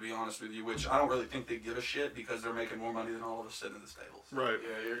credit, to be honest with you, which I don't really think they give a shit because they're making more money than all of us sitting at this tables. Right.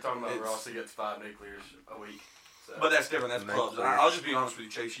 Yeah, you're talking about It's- Ross who gets 5 nuclears a week. So. But that's different. That's Nice pubs. And players. I'll just be honest with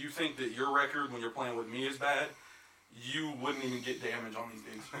you, Chase. You think that your record when you're playing with me is bad? You wouldn't even get damage on these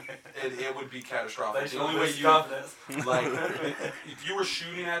dudes. It would be catastrophic. They The only way you confidence. like, if you were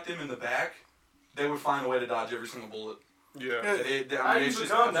shooting at them in the back, they would find a way to dodge every single bullet. Yeah. How do you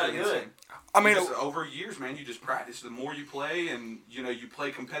become that absolutely good? I mean, Just over years, man, you just practice. The more you play, and you know, you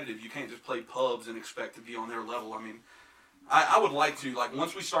play competitive. You can't just play pubs and expect to be on their level. I mean, I would like to, like,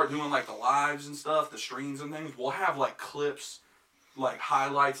 once we start doing like the lives and stuff, the streams and things, we'll have like clips, like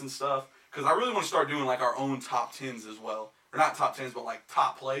highlights and stuff. Because I really want to start doing like our own top 10s as well. Or not top 10s, but like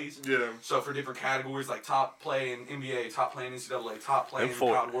top plays. Yeah. So for different categories, like top play in NBA, top play in NCAA, top play in And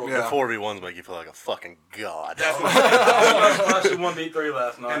COD World yeah. Cup. 4v1s make you feel like a fucking god. That's what I actually 1v3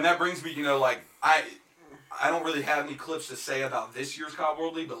 last night. And that brings me, you know, like, I don't really have any clips to say about this year's COD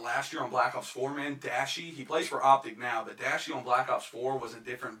World League, but last year on Black Ops 4, man, Dashy, he plays for Optic now, but Dashy on Black Ops 4 was a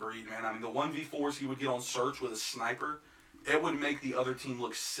different breed, man. I mean, the 1v4s he would get on search with a sniper, it would make the other team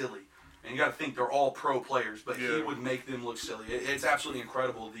look silly. And you got to think, they're all pro players, but he Yeah. would make them look silly. It's absolutely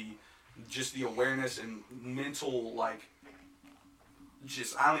incredible, the awareness and mental, like,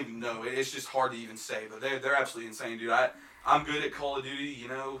 just, I don't even know. It's just hard to even say, but they're absolutely insane, dude. I'm good at Call of Duty, you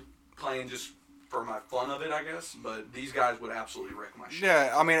know, playing just for my fun of it, I guess. But these guys would absolutely wreck my shit.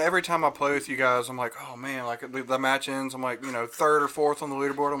 yeah, I mean, every time I play with you guys, I'm like, oh man, like the match ends, I'm like, you know, 3rd or 4th on the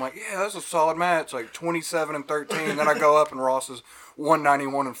leaderboard. I'm like, yeah, that's a solid match, like 27-13. Then I go up and Ross is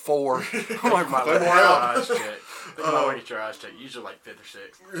 191-4. I'm like, my They're way more to out. eyes check. Think my way to get your eyes checked. Usually like 5th or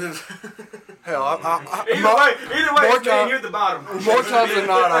 6th. hell, Either way, more it's me time- and you at the bottom. more times than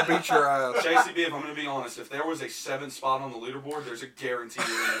not, I beat your ass. JCB, if I'm going to be honest, if there was a 7th spot on the leaderboard, there's a guarantee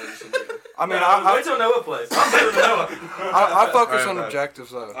you're going to every single year. I mean, Wait till Noah plays. I'm better than Noah. I focus I on bet.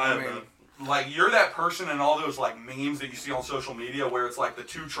 objectives though. I mean, Like, you're that person in all those, like, memes that you see on social media where it's like the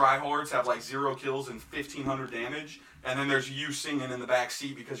 2 tryhards have, like, 0 kills and 1,500 damage, and then there's you singing in the back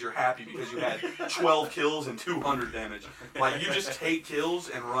seat because you're happy because you had 12 kills and 200 damage. Like, you just take kills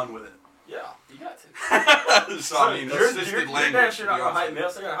and run with it. Yeah, you got to. So, I mean, assisted you're language. damn to sure be not going to honest hype with me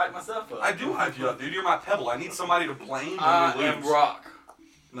up, so I got to hype myself up. you. I do hype you up, dude. You're my pebble. I need somebody to blame when I we lose. am Rock.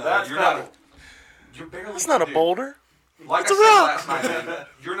 No, That's you're Pebble. not. You're barely. It's not a dude. boulder. Like It's I a said rock. last night, man,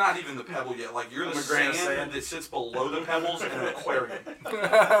 you're not even the pebble yet. Like, you're the I'm a grain of sand sand. that sits below the pebbles in an aquarium.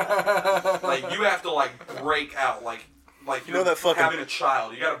 Like, you have to, like, break out. Like You know that fucking- having a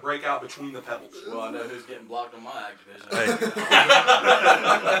child. You got to break out between the pebbles. Well, I know who's getting blocked on my Activision. Hey.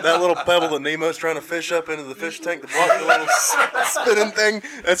 That little pebble that Nemo's trying to fish up into the fish tank to block the little spinning thing,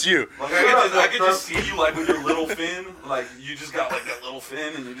 that's you. Like, I could just see you, like, with your little fin. Like, you just got, like, that little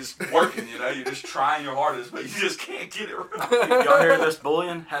fin, and you're just working, you know? You're just trying your hardest, but you just can't get it right. Y'all hear this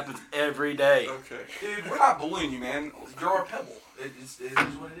bullying? Happens every day. Okay. Dude, we're not bullying you, man. You're a pebble. It is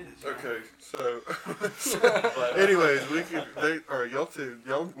what it is. Okay. So, But, anyways, alright,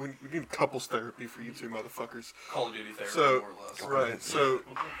 y'all, we need couples therapy for you two motherfuckers. Call of Duty therapy, So, more or less. right, so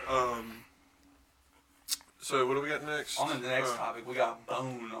So what do we got next? On to the next topic, we got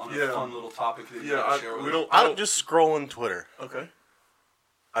Bone on a Yeah. fun little topic that you Yeah, gotta share with us. I'm just scrolling Twitter. Okay.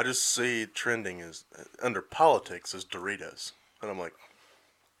 I just see trending is under politics is Doritos, and I'm like,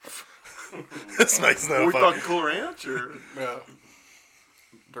 this makes no. Are we fucking. talking Cool Ranch or? Yeah.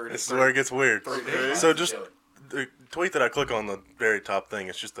 This is where it gets weird. Okay. So just the tweet that I click on the very top thing,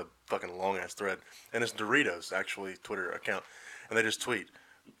 it's just a fucking long ass thread, and it's Doritos actually Twitter account, and they just tweet,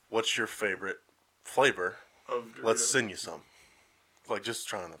 "What's your favorite flavor? Let's send you some." Like just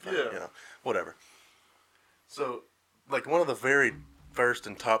trying to, find, Yeah. you know, whatever. So, like one of the very first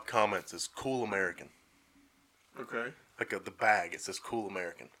and top comments is "Cool American." Okay. Like the bag, it says "Cool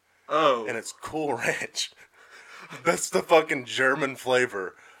American," Oh. and it's Cool Ranch. That's the fucking German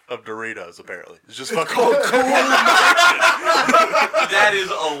flavor of Doritos. Apparently, it's just fucking cool. That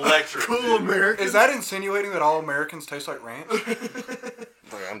is electric. Cool American. Is that insinuating that all Americans taste like ranch?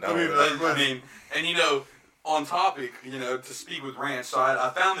 Like, I'm down I mean, with that. I mean, and you know, on topic, you know, to speak with ranch. So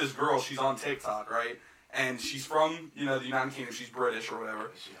I found this girl. She's on TikTok, right? And she's from, you know, the United Kingdom. She's British or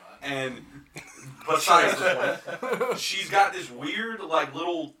whatever. And besides the point, she's got this weird, like,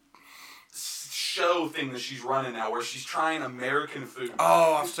 little show thing that she's running now, where she's trying American food.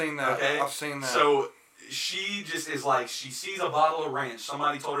 Oh, I've seen that. Okay, I've seen that. So she just is like, she sees a bottle of ranch.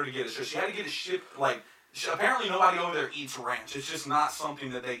 Somebody told her to get it, so she had to get it shipped. Like, apparently nobody over there eats ranch. It's just not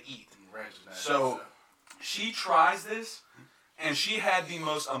something that they eat. So she tries this, and she had the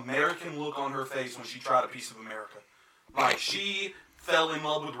most American look on her face when she tried a piece of America. Like, she fell in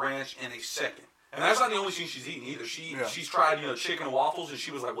love with ranch in a second. And that's not the only thing she's eating either. She's tried, you know, chicken and waffles, and she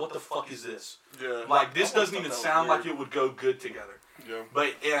was like, "What the fuck is this? Yeah. Like, this doesn't even sound like it would go good together." Yeah.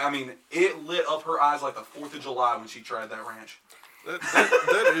 But yeah, I mean, it lit up her eyes like the 4th of July when she tried that ranch. That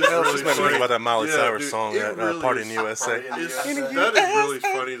is Hell, really just made me think funny. about that Miley Yeah, Cyrus dude, song it at really Party is. in the USA. That is really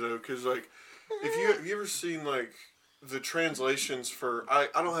funny though, because like, have you ever seen like the translations for? I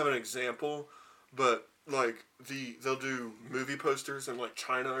don't have an example, but like they'll do movie posters in like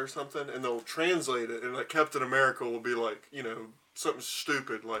China or something, and they'll translate it, and like Captain America will be like, you know, something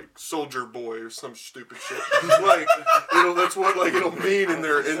stupid like Soldier Boy or some stupid shit. Like that's what like it'll mean in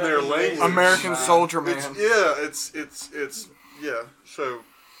their language. American Soldier Man. It's yeah. So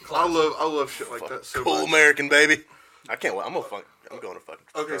I love shit like that so Cool much. American, baby. I can't wait. I'm going to fucking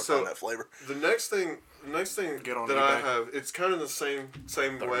Okay, so find that flavor. The next thing Get on that I eBay. have, it's kind of the same way.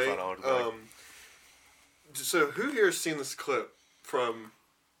 $35 a bag. So who here has seen this clip from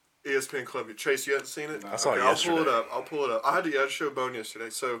ESPN Columbia? Chase, you haven't seen it? I saw it I'll yesterday. I'll pull it up. I had to show Bone yesterday.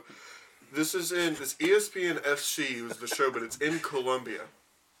 So this is in this ESPN FC was the show, but it's in Colombia.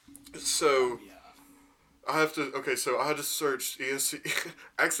 So I had to search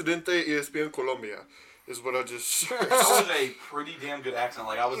Accidente ESPN Colombia is what I just searched. That was a pretty damn good accent.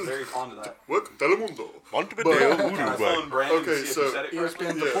 Like, I was very fond of that. What? Telemundo. Montevideo, But- Can I Uruguay. phone Brandon Okay, and see so- if he said it correctly?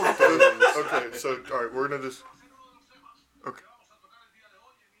 ESPN Yeah. Okay, so all right, we're gonna just. Okay,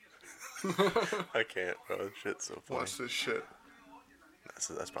 I can't, bro. This shit's so funny. watch this shit.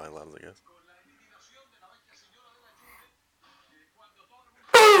 That's probably loud as I guess.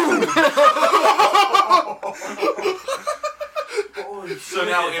 So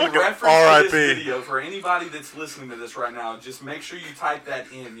now, in Fucking reference to R.I.P.. this video, for anybody that's listening to this right now, just make sure you type that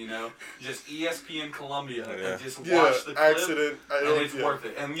in, you know, just ESPN Colombia, Yeah. and just Yeah, watch the clip, accident. and it's worth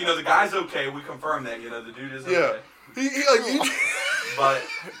it. And, you know, the guy's okay, we confirmed that, you know, the dude is Yeah. okay. He But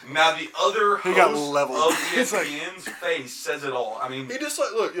now the other He got host leveled. of ESPN's face says it all. I mean, he just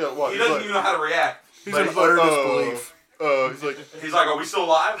like look, yeah, what? he doesn't even know how to react. He's But in he's utter like, disbelief. He's like, he's like, "Are we still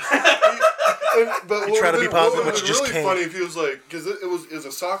live?" but You try to be positive, what but you was just really can't. funny if he was like, because it was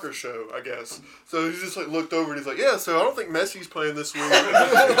a soccer show, I guess. So he just like looked over and he's like, yeah. So I don't think Messi's playing this week. Like,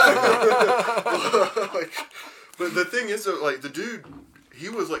 but the thing is, though, like the dude, he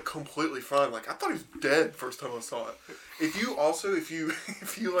was like completely fine. Like I thought he was dead first time I saw it. If you like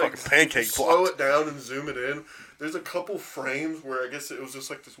Fucking pancake slow flopped. it down and zoom it in, there's a couple frames where I guess it was just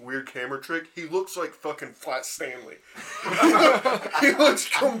like this weird camera trick. He looks like fucking Flat Stanley. He looks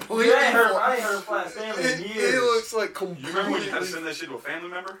completely. I ain't heard Flat Stanley in He years. looks like You remember when you had to completely send that shit to a family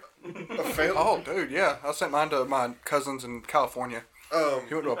member? a fan. Oh, dude, yeah. I sent mine to my cousins in California.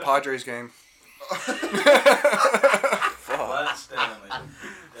 He went to a Padres game. Flat Stanley.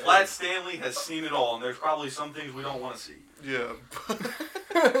 Flat Stanley has seen it all, and there's probably some things we don't want to see. Yeah.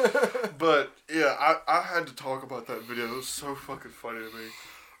 But yeah, I had to talk about that video. It was so fucking funny to me.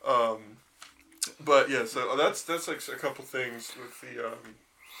 But yeah, so that's like a couple things with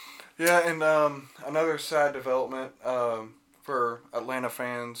the Yeah, and another sad development for Atlanta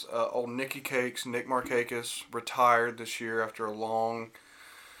fans. Old Nick Markakis retired this year after a long,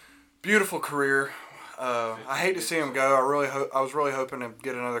 beautiful career. I hate to see him go. I was really hoping to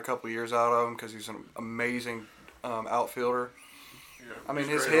get another couple of years out of him because he's an amazing outfielder. Yeah, I mean,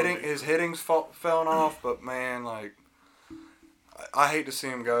 he's his hitting's falling off, but man, like, I hate to see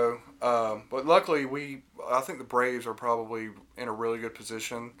him go. But luckily, I think the Braves are probably in a really good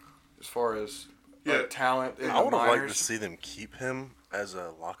position as far as talent in I the would have liked to minors. see them keep him as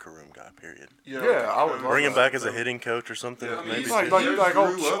a locker room guy. Period. Yeah, I would love Bring him that. back as a hitting coach or something. Yeah, mean, maybe. he's like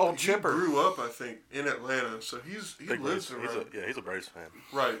old Chipper. He grew up, I think, in Atlanta, so he Big lives Braves. around. He's a Braves fan.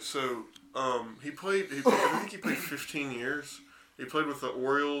 Right. So he played. I think he played 15 years. He played with the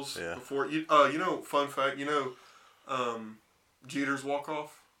Orioles before. Fun fact. Jeter's walk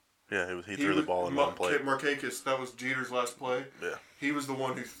off. Yeah, he threw the ball in one play. Markakis, that was Jeter's last play. Yeah. He was the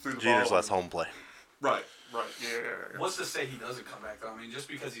one who threw the Jeter's ball. last home play. Right. Yeah. What's to say he doesn't come back though? I mean, just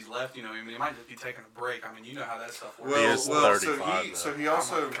because he's left, I mean, he might just be taking a break. I mean, you know how that stuff works. He is 35 so he Oh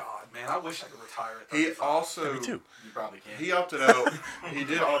also my God, man, I wish I could retire at he 35. also Me too. You probably can. he opted out. He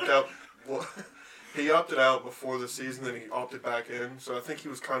did opt out. Well, he opted out before the season, then he opted back in. So I think he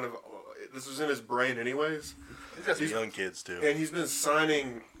was kind of. This was in his brain, anyways. He's got some young kids too. And he's been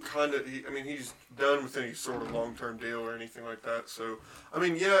signing kind of. He's done with any sort of long-term deal or anything like that. So I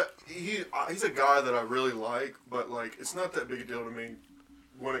mean, yeah, he's a guy that I really like, but like it's not that big a deal to me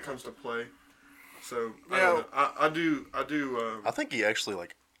when it comes to play. So Yeah. I do. I think he actually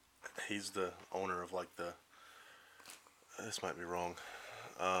he's the owner of this might be wrong,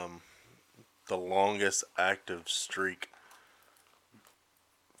 the longest active streak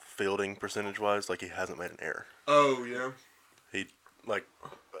fielding percentage wise. Like he hasn't made an error. Oh yeah. He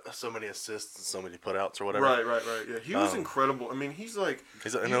so many assists and so many putouts or whatever. Right. Yeah, he was incredible. I mean, he's like.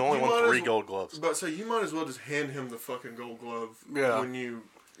 He's only won 3 Gold Gloves. But so you might as well just hand him the fucking Gold Glove. Yeah. When you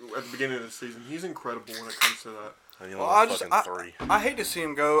at the beginning of the season, he's incredible when it comes to that. And he Well, only won fucking 3. I hate to see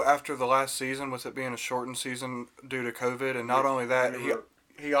him go after the last season with it being a shortened season due to COVID, and not only that,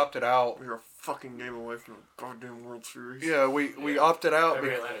 he opted out. We were a fucking game away from the goddamn World Series. Yeah, we opted out.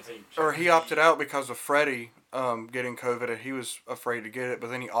 Every Atlanta team. Or he opted out because of Freddie getting COVID, and he was afraid to get it, but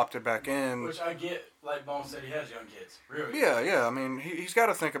then he opted back in. Which I get, like Bone said, he has young kids. Really. Yeah. I mean, he's got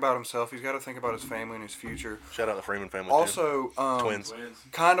to think about himself. He's got to think about his family and his future. Shout out the Freeman family. Also, Twins.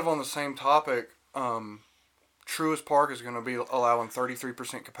 kind of on the same topic, Truist Park is going to be allowing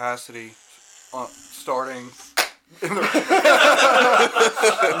 33% capacity starting.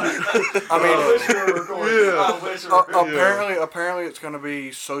 Apparently it's going to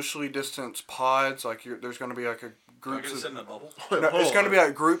be socially distanced pods. Like there's going to be like a Can I groups get to of. sit in a bubble? No, it's going to be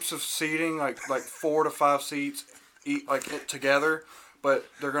like groups of seating, like 4 to 5 seats, together. But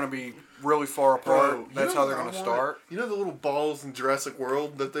they're going to be really far apart. Bro, That's how they're going to start. You know the little balls in Jurassic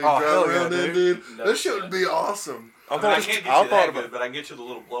World that they Oh, hell drive around yeah, in, dude. dude? That shit would be awesome. I can't get you that good, but I can get you the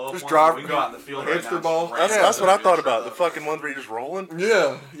little blow up Just ones. drive- We can go out in the field right Hamster now. ball. That's what I thought about. The fucking ones where you're just rolling.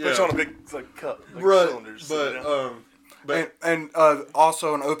 Yeah. Put you on a big cup, Right, cylinders. but And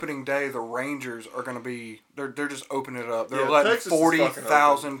also on opening day, the Rangers are going to be they're just opening it up. They're letting Texas is fucking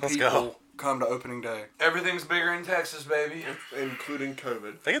 40,000 Let's people go. come to opening day. Everything's bigger in Texas, baby. including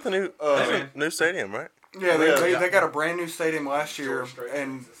COVID. They get the new stadium, right? Yeah, Yeah. they got a brand new stadium last year,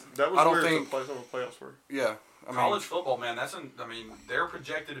 and That was I don't where think- some of the playoffs were. yeah, I mean, College football, man, they're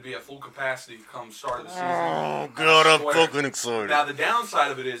projected to be at full capacity come start of the season. Oh, And God, I I'm swear. fucking excited. Now, the downside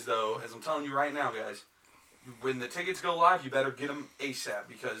of it is, though, as I'm telling you right now, guys, when the tickets go live, you better get them ASAP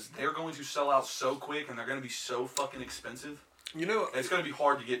because they're going to sell out so quick and they're going to be so fucking expensive. You know, It's going to be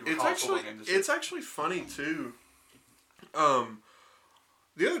hard to get to a college football game this year. it's actually funny too.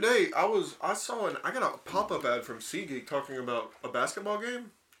 The other day I got a pop-up ad from SeaGeek talking about a basketball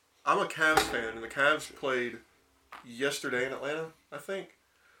game. I'm a Cavs fan, and the Cavs played yesterday in Atlanta, I think.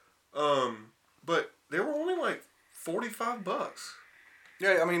 But they were only like $45.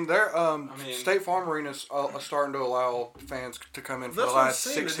 yeah, I mean, they're State Farm Arena's starting to allow fans to come in for the That's what I'm last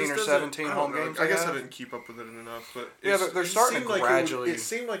saying. It 16 or just 17 doesn't- I home don't know. games. I guess they I have. didn't keep up with it enough, but Yeah, they're starting seemed to like gradually. It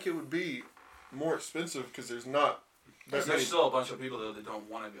seemed like it would be more expensive because there's not that many. There's still a bunch of people, though, that don't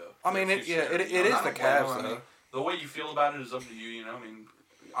want to go. I mean, They're it too is scared. the I don't blame Cavs, them. I mean, the way you feel about it is up to you, I mean,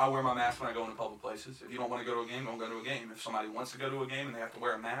 I wear my mask when I go into public places. If you don't want to go to a game, don't go to a game. If somebody wants to go to a game and they have to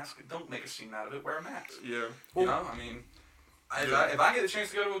wear a mask, don't make a scene out of it. Wear a mask. Yeah. You know, I mean, if I get a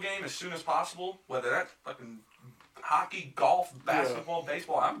chance to go to a game as soon as possible, whether that's fucking hockey, golf, basketball,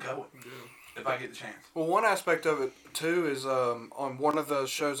 baseball, I'm going. If I get the chance. Well, one aspect of it too is on one of the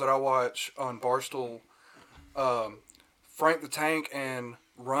shows that I watch on Barstool, Frank the Tank and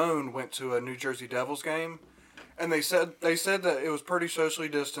Roan went to a New Jersey Devils game, and they said that it was pretty socially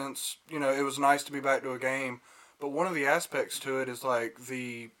distanced. You know, it was nice to be back to a game, but one of the aspects to it is like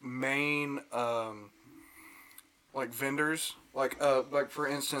the main like vendors, like for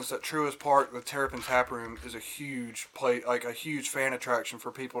instance at Truist Park, the Terrapin Tap Room is a huge a huge fan attraction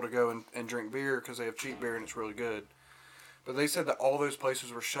for people to go and drink beer because they have cheap beer and it's really good. But they said that all those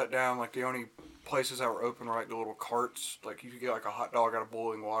places were shut down. Like the only places that were open were like the little carts. Like you could get like a hot dog out of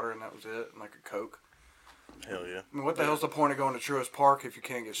boiling water and that was it, and like a Coke. Hell yeah. I mean, what the hell's the point of going to Truist Park if you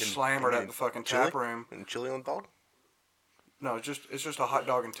can't get slammered at the fucking tap room? And chili on the dog? No, it's just a hot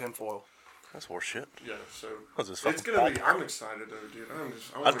dog and tinfoil. That's horseshit. Yeah, so What's this it's fucking gonna be. I'm excited though, dude.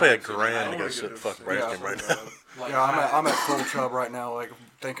 I'd pay $1,000 to go sit fucking Braves game right now. Like, Yeah, I'm at full chub right now, like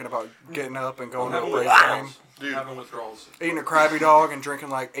thinking about getting up and going to a having Braves withdrawals. game. Dude. Having withdrawals. Eating a Krabby Dog and drinking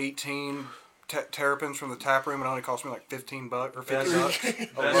like 18 Terrapins from the tap room. It only cost me like $15 or $50.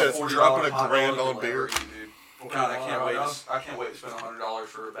 Yes, dropping $1,000 on beer. God, I can't wait to spend $100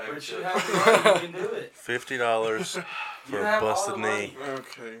 for a bag of But you chips. have the money, you can do it. $50 for You a have all busted the knee. money.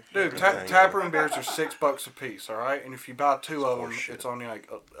 Okay. Dude, tap room beers are $6 a piece, all right? And if you buy two of them, horseshit. it's only like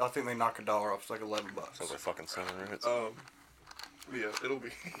I think they knock $1 off. It's like $11. Sounds like fucking selling roots. Yeah, it'll be.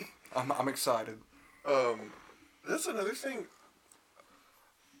 I'm excited. That's another thing.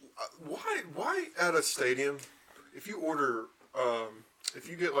 Why at a stadium, if you order, if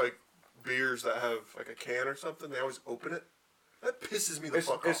you get like beers that have like a can or something, they always open it. That pisses me the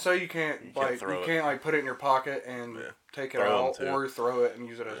fuck It's off. so you can't put it in your pocket and take it Throw 'em out too. or throw it and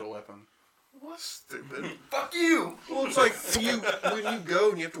use it as a weapon. What's stupid? Fuck you! Well, it's like when you go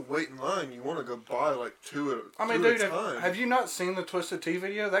and you have to wait in line, you want to go buy like two at a I mean, two dude, at a time. have you not seen the Twisted Tea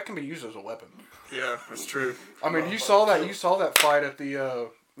video? That can be used as a weapon. Yeah, that's true. I mean, you saw that fight at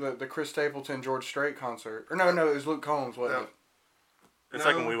the Chris Stapleton George Strait concert. Or no, it was Luke Combs, wasn't No. it? It's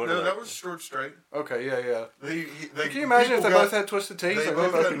like when we went to No, that. that was George Strait. Okay, yeah. They Can you imagine if they people both had Twisted Teas? They Like,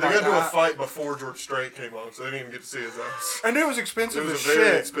 both both got, be they got knocked into a out. fight before George Strait came on, so they didn't even get to see his ass. And it was It expensive was as a very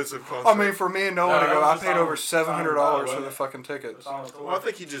shit. expensive concert. I mean, for me and Noah No, to that go, was I just paid on- over $700 for wasn't the it? fucking tickets. Well, I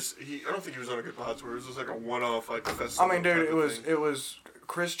think I don't think he was on a good pod tour. It was just like a one-off, like I festival. mean, dude, type it of was thing.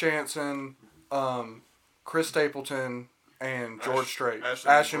 Chris Jansen, Chris Stapleton, and George Strait.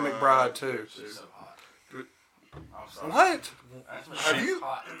 Ashton Ashton McBride, McBride too. She's so hot. Dude. I'm sorry. What? Have you?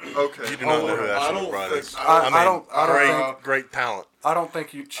 Hot. Okay. You do not know who I Ashton don't McBride think. is. I don't Great talent. I don't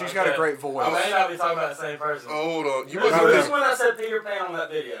think you. She's got a Okay. great voice. I may not be talking about the same person. Hold on. You Who's must no, the have. one that said Peter Pan on that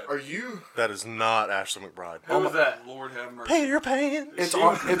video? Are you? That is not Ashley McBride. Who was that? Lord have mercy. Peter Pan. It's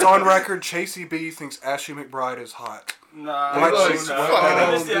on record. Chasey B thinks Ashley McBride is hot. Nah, Like, no, she's- no. fuck,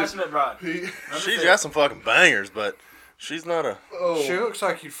 Let me dude. see Ashton McBride. He, She's got some fucking bangers, but she's not a. oh. She looks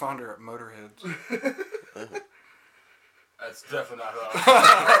like you'd find her at Motorheads. That's definitely not who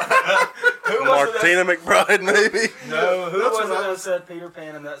I was. Who was it Martina McBride, maybe. that, no, who That's was it what I- that said Peter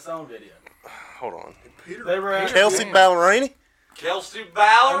Pan in that song video? Hold on. Peter. They were at Kelsey I Ballerini. Kelsey don't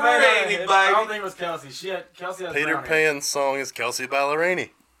Ballerini, think it baby. was Kelsey. Kelsey has Peter brown hair. Pan's song is Kelsey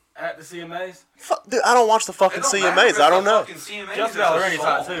Ballerini. At the CMAs. Fuck, dude, I don't watch the fucking It don't CMAs. matter if I don't the know. fucking CMAs Kelsey is a Ballerini's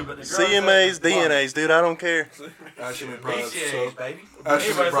hot song. too, but the girl CMAs, said- DNAs, dude. I don't care. Ashley McBride is BCAs, so. baby. Ashley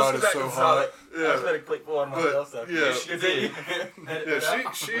Anyways, let's McBride get is back so to hot. Solid. Yeah. I just better click forward on myself. So. Yeah. Yes, you did.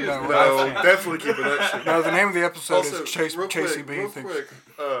 Yeah, she is. No, No, definitely keeping that shit. No, the name of the episode Also, is Chasey B real thinks.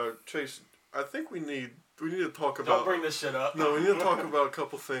 quick, Chase. I think we need to talk Don't about. bring this shit up. No, we need to talk about a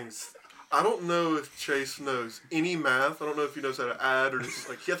couple things. I don't know if Chase knows any math. I don't know if he knows how to add or just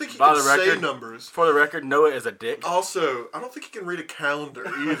like. I think he By can the say record- numbers. For the record, Noah is a dick. Also, I don't think he can read a calendar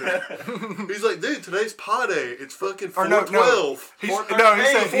either. He's like, dude, today's Pi Day. It's fucking Or no, 4/12. He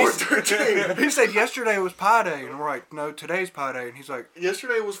said 4/13. he said yesterday was Pi Day, and we're like, no, today's Pi Day, and he's like,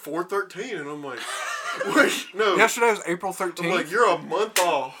 Yesterday was 4/13, and I'm like, wait, no. yesterday was April I'm 13th. like, you're a month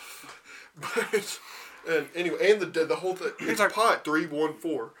off. But and anyway, and the whole thing. It's like- Pi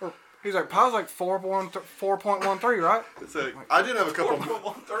 314. He's like, Pi's like 4.13, right? It's like I did have a couple.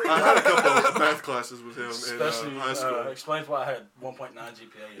 I had a couple of math classes with him Especially in high school. explains why I had 1.9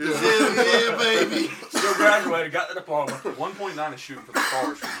 GPA. Yeah, baby. Still graduated, got the diploma. 1.9 is shooting for the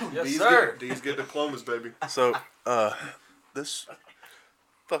stars. Yes, These sir. get diplomas, baby. So, this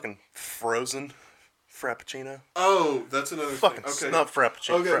fucking frozen frappuccino. Oh, that's another Fucking thing. Okay. not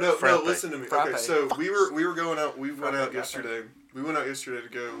frappuccino. Okay, no, frappe. listen to me. Frappe. Okay, so we were going out. We went out Frappe. yesterday. We went out yesterday to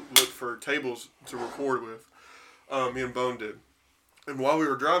go look for tables to record with. Me and Bone did, and while we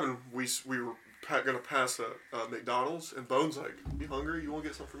were driving, we were gonna pass a McDonald's, and Bone's like, "You hungry? You want to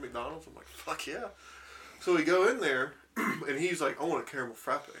get something from McDonald's?" I'm like, "Fuck yeah!" So we go in there, and he's like, "I want a caramel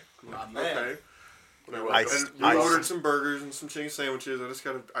frappe." I'm like, My man. okay. Whatever. Iced. And we ordered some burgers and some chicken sandwiches.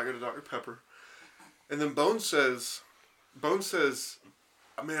 I got a Dr. Pepper, and then Bone says,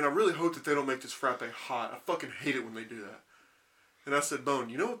 "Man, I really hope that they don't make this frappe hot. I fucking hate it when they do that." And I said, "Bone,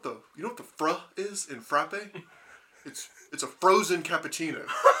 you know what the fra is in frappe?" It's a frozen cappuccino.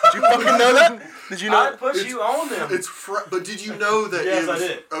 Did you fucking know that? Did you know? I put you on them. But did you know that? Yes, I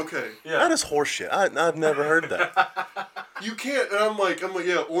did. Okay. Yeah. That is horseshit. I've never heard that. You can't. And I'm like,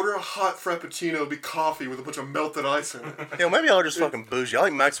 yeah. Order a hot frappuccino, be coffee with a bunch of melted ice in it. Yo, maybe I'll just fucking bougie. I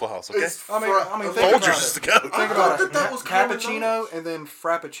like Maxwell House. Okay. I mean, think about Folgers is it. the go. Think about it. that was common Cappuccino knowledge. and then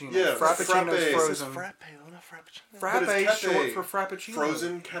Frappuccino. Yeah, Frappuccino's frappe. frozen. Frappe, not Frappuccino. But it's Frappe cafe. short for Frappuccino.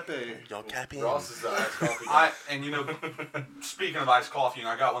 Frozen cafe. Y'all capping. Ross is the iced coffee guy. Speaking of iced coffee,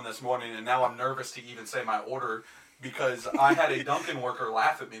 I got one this morning, and now I'm nervous to even say my order because I had a Dunkin' worker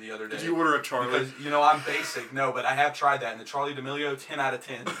laugh at me the other day. Did you order a Charlie? Because, I'm basic. No, but I have tried that, and the Charlie D'Amelio, 10 out of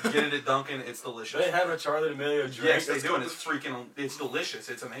 10. Get it at Dunkin', it's delicious. They have a Charlie D'Amelio drink. Yes, they do, and it's delicious.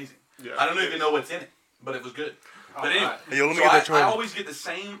 It's amazing. Yeah, I don't even know what's in it, but it was good. But anyway, Hey, yo, let me so get that I Charlie. always get the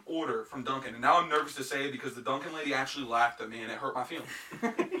same order from Dunkin', and now I'm nervous to say it because the Dunkin' lady actually laughed at me, and it hurt my feelings.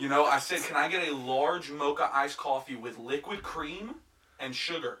 I said, can I get a large mocha iced coffee with liquid cream and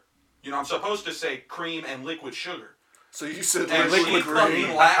sugar? I'm supposed to say cream and liquid sugar. So you said And liquid she fucking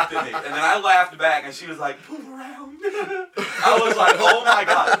cream. laughed at me. And then I laughed back, and she was like, move around. I was like, oh my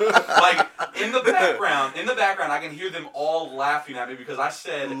God. Like, in the background, I can hear them all laughing at me because I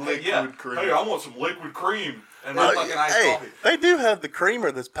said, Liquid cream. hey, I want some liquid cream and my fucking iced coffee. They do have the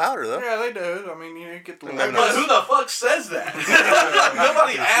creamer that's powder though. Yeah, they do. I mean, you get the But little. But who the fuck says that?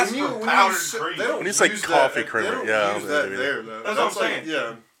 Nobody asked for powdered cream. They don't When you say use coffee that, creamer, they don't yeah, use I that don't know. there though. That's what I'm saying.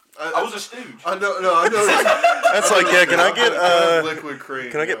 Yeah. I was a stooge. I know. No, I know. That's like, yeah. Can I get liquid cream?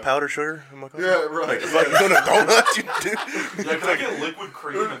 Can I get powdered sugar in my coffee? Yeah, right. Like, fuck, you want a donut? You do. Yeah, can I get liquid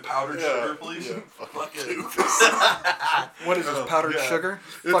cream and powdered Yeah. sugar, please? Yeah. Fuck it. What is this, powdered yeah. sugar?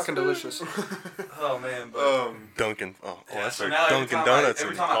 It's fucking delicious. Oh, man. But, Dunkin'. Oh, yeah, that's so like now Dunkin' every Donuts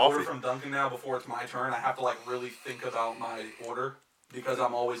time and I order coffee. from Dunkin' now before it's my turn, I have to really think about my order because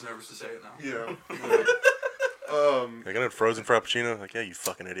I'm always nervous to say it now. Yeah. Like, I had frozen frappuccino. Like, yeah, you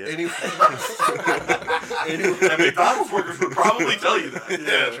fucking idiot. And McDonald's workers would probably tell you that.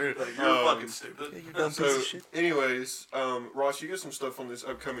 Yeah, true. Like, you're fucking stupid. You dumb piece So, of shit. anyways, Ross, you get some stuff on these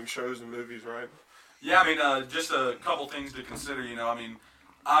upcoming shows and movies, right? Yeah, I mean, just a couple things to consider,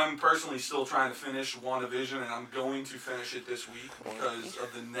 I'm personally still trying to finish WandaVision, and I'm going to finish it this week because of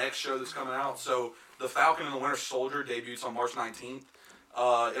the next show that's coming out. So, The Falcon and the Winter Soldier debuts on March 19th.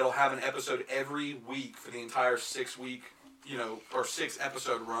 It'll have an episode every week for the entire 6-week, or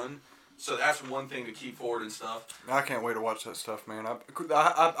 6-episode run. So that's one thing to keep forward and stuff. I can't wait to watch that stuff, man.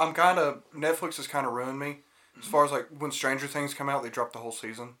 I'm kind of Netflix has kind of ruined me as far as when Stranger Things come out, they drop the whole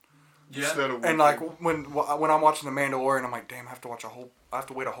season. Yeah. Instead of And weekly. when I'm watching The Mandalorian, I'm like, damn, I have to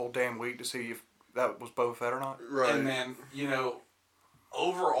wait a whole damn week to see if that was Boba Fett or not. Right. And then,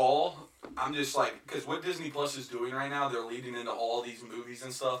 overall, I'm just because what Disney Plus is doing right now, they're leading into all these movies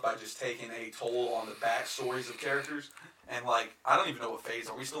and stuff by just taking a toll on the backstories of characters. And, I don't even know what phase.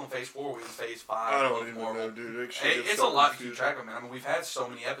 Are we still in phase 4 or are we in phase 5? I don't even know, dude. It's a lot to keep track of, man. I mean, we've had so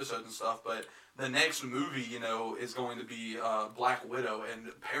many episodes and stuff, but the next movie, is going to be Black Widow. And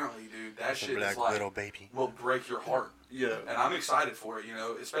apparently, dude, that shit Black is Widow, baby. will break your heart. Yeah. And I'm excited for it,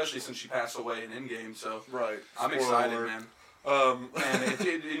 especially since she passed away in Endgame. So Right. I'm Spoiler excited, alert. man.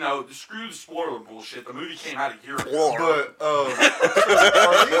 And screw the spoiler bullshit. The movie came out a year ago. But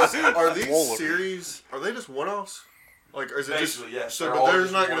are these Spoiler. series? Are they just one-offs? Or is it Basically, just? yes. So, They're but all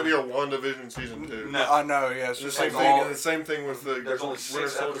there's just not going to one. be a WandaVision season 2. No. I know, yeah. It's The just same It's thing. all- And the same thing with the. There's only Winter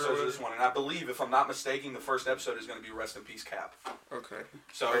 6 Soldier episodes of or this one, and I believe, if I'm not mistaken, the first episode is going to be Rest in Peace Cap. whatever. Okay.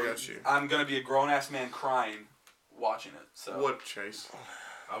 So I got you. I'm going to be a grown-ass man crying watching it. So What, Chase?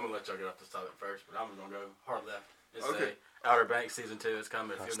 I'm going to let y'all get off this topic first, but I'm going to go hard left. It's Okay. Outer Banks Season 2 is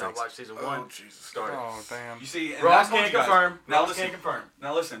coming. If you've not watched Season 1, Oh, Jesus. start it. Oh, damn. You see, and Ross I told can't you guys- confirm. Now Ross listen, can't confirm.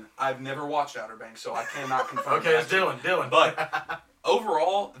 now listen. I've never watched Outer Banks, so I cannot confirm. Okay, it's that. Dylan. But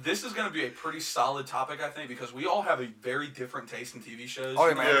overall, this is going to be a pretty solid topic, I think, because we all have a very different taste in TV shows. Oh,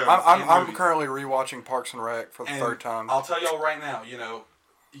 yeah, man. Yeah. I'm And I'm movies. currently rewatching Parks and Rec for the And third time. I'll tell y'all right now,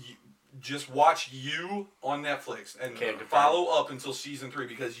 just watch You on Netflix and Can't confirm. follow up until season 3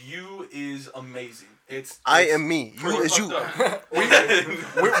 because You is amazing. It's I am me. pretty You is you. fucked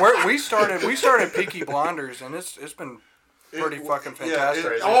up. we started Peaky Blinders, and it's been pretty fucking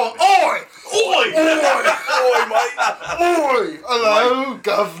fantastic. Oi! Oi! Hello,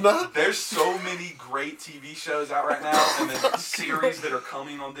 governor. There's so many great TV shows out right now, and then series that are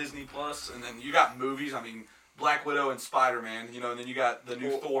coming on Disney Plus, and then you got movies. I mean, Black Widow and Spider-Man, and then you got the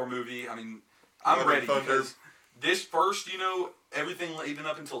new Thor movie. I mean, I'm Love and ready Thunder. because this first, everything leading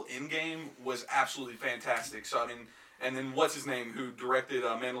up until Endgame was absolutely fantastic. So I mean, and then what's his name who directed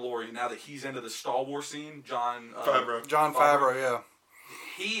Mandalorian? Now that he's into the Star Wars scene, John Favreau. John Favreau, yeah.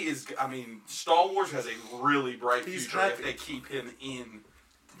 he is. I mean, Star Wars has a really bright He's future happy. if they keep him in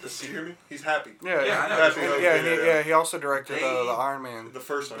the Did you scene. hear me? He's happy. Yeah, Yeah, I know. Happy. He also directed They- the Iron Man. The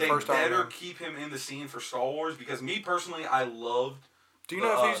first one. They First Iron better Man. keep him in the scene for Star Wars because me personally, I loved Do you the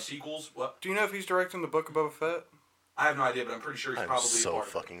know if he's sequels. What? Do you know if he's directing the Book of Boba Fett? I have no idea, but I'm pretty sure he's I'm probably a so part of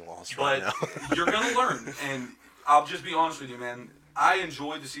it. fucking lost right But now. you're gonna learn, and I'll just be honest with you, man. I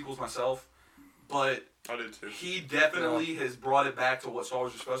enjoyed the sequels myself, but I did too. he definitely has brought it back to what Star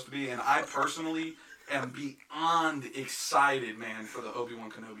Wars is supposed to be, and I personally am beyond excited, man, for the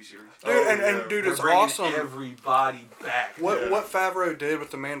Obi-Wan Kenobi series. Dude, yeah. dude, They're it's bringing awesome. everybody back. What Yeah. what Favreau did with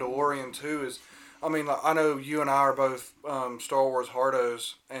the Mandalorian too is, I mean, like, I know you and I are both Star Wars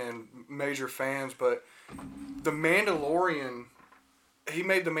hardos and major fans, but the Mandalorian, he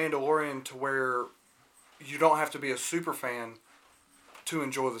made the Mandalorian to where you don't have to be a super fan to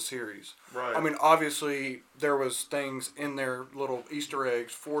enjoy the series. Right. I mean, obviously there was things in there, little Easter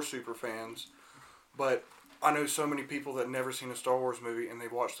eggs for super fans, but I know so many people that never seen a Star Wars movie and they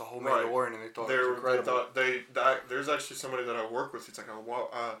watched the whole Right. Mandalorian and they thought it They was incredible. thought there's actually somebody that I work with. He's like,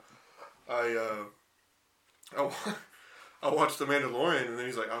 I watched The Mandalorian, and then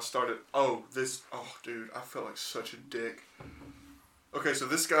he's like, dude, I felt like such a dick. Okay, so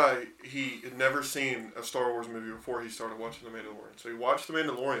this guy, he had never seen a Star Wars movie before he started watching The Mandalorian. So he watched The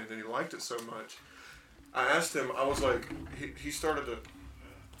Mandalorian, and he liked it so much. I asked him, I was like, he started to, it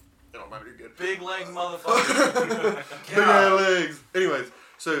don't matter, you're good. Big leg motherfucker. Big ass legs. Anyways,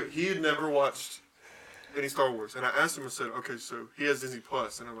 so he had never watched any Star Wars, and I asked him and said, okay, so he has Disney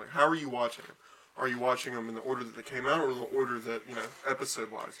Plus, and I'm like, how are you watching them? Are you watching them in the order that they came out, or the order that, episode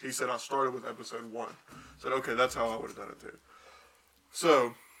wise? He said, I started with episode 1. I said, okay, that's how I would have done it too.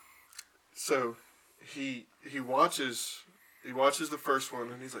 So he watches the first one,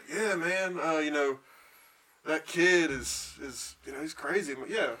 and he's like, yeah, man, that kid is he's crazy. I'm like,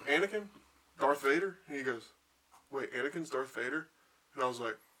 yeah, Anakin, Darth Vader. And he goes, wait, Anakin's Darth Vader? And I was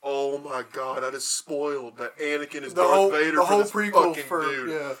like, oh my god, I just spoiled that Anakin is Darth Vader the for whole this prequel fucking for dude.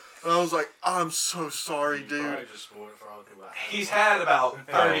 yeah. And I was like, I'm so sorry, dude. Probably just spoiled it for all the people that He's had about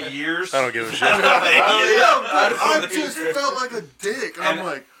 30 years. I don't give a shit. I just felt like a dick. And- I'm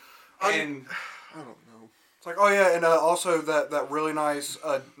like, And I don't know. It's like, oh yeah, and also that really nice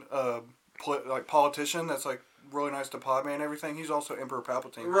politician that's like really nice to Podman and everything. He's also Emperor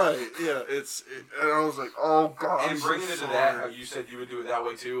Palpatine. Right, yeah, and I was like, oh god. And I'm bringing so it to that, how sorry. you said you would do it that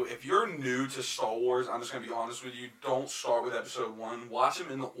way too. If you're new to Star Wars, I'm just gonna be honest with you. Don't start with Episode 1. Watch them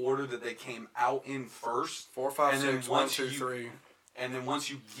in the order that they came out in first. 4, 5, And then 6, 1, once 2, you- 3. And then once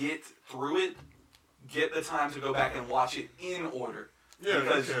you get through it, get the time to go back and watch it in order. Yeah,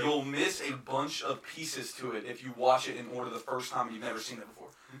 because okay. you'll miss a bunch of pieces to it if you watch it in order the first time and you've never seen it before.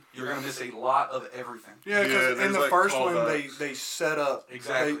 You're gonna miss a lot of everything. Yeah, Yeah, because in there's, the like, first one callbacks. they set up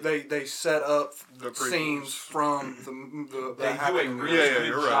Exactly. they set up The prequels. scenes from the They do a happening really Yeah, good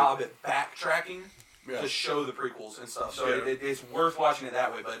you're right. job at backtracking Yeah. to show the prequels and stuff. So Yeah. it's worth watching it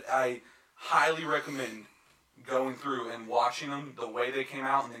that way. But I highly recommend going through and watching them the way they came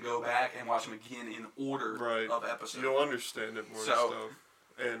out, and then go back and watch them again in order Right. of episodes. You'll understand it more So- and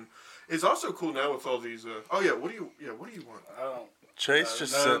stuff. And it's also cool now with all these. What do you want? I don't. Chase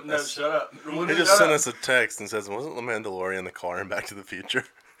just sent no, us. shut up. He just sent us a text and says, "Wasn't the Mandalorian in the car in Back to the Future?"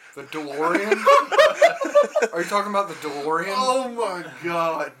 The DeLorean? Are you talking about the DeLorean? Oh my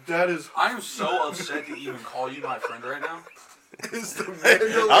god, that is I am so upset to even call you my friend right now. is the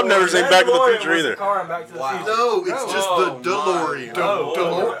Mandalorian. I've never seen Back to the Mandalorian Future was either. The car and Back to the Wow. Future. No, it's No. just Oh the DeLorean. my No,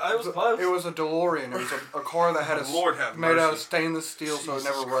 Delor- I was close. It was a DeLorean. It was a car that had a Lord have made out of mercy. stainless steel, so it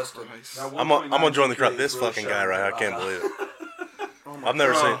never rusted. Christ. I'm gonna join the crowd. This fucking guy right here, I can't believe it. Oh my I've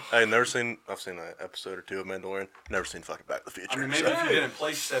never God. I've seen an episode or two of Mandalorian. Never seen fucking Back to the Future. I mean, maybe so- if you didn't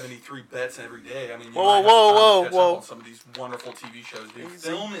place 73 bets every day, I mean, you Whoa, might have whoa, the time whoa, to catch whoa. up on some of these wonderful TV shows, dude.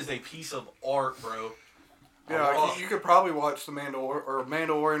 Film is a piece of art, bro. Yeah, Oh. like, you could probably watch the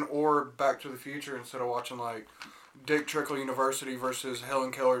Mandalorian or Back to the Future instead of watching like Dick Trickle University versus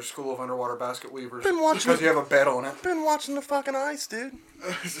Helen Keller's School of Underwater Basket Weavers. Been watching because it. you have a bet on it. Been watching the fucking ice, dude.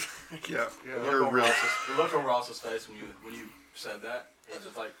 yeah, The you're look on real. the look on Ross's face when you said that, it's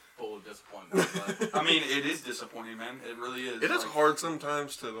just like full of disappointment. But I mean, it is disappointing, man. It really is. It is Like, hard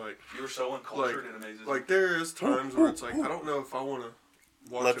sometimes to like You're so uncultured, it amazes me. like there is times where it's like I don't know if I want to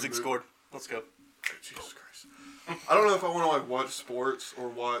watch a Leipzig movie. scored. Let's go. Jesus Christ. I don't know if I want to like watch sports or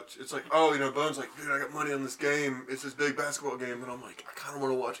watch. It's like, oh, Bone's like, dude, I got money on this game. It's this big basketball game, and I'm like, I kind of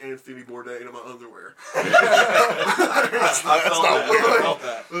want to watch Anthony Bourdain in my underwear. That's not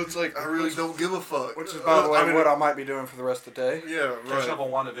that. It's like I really don't give a fuck. Which is, by the way, what I might be doing for the rest of the day. Yeah, Catching right. up on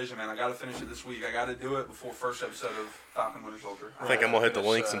WandaVision, man. I got to finish it this week. I got to do it before first episode of Falcon Winter Soldier. I think I'm gonna hit the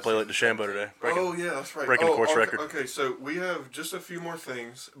links and play like DeChambeau today. Oh yeah, that's right. Breaking the course okay, record. Okay, so we have just a few more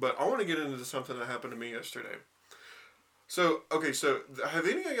things, but I want to get into something that happened to me yesterday. So have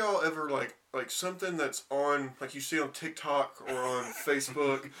any of y'all ever like something that's on like you see on TikTok or on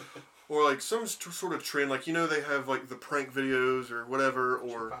Facebook or like some sort of trend, like they have like the prank videos or whatever,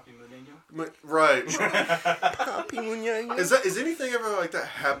 or right? Is anything ever like that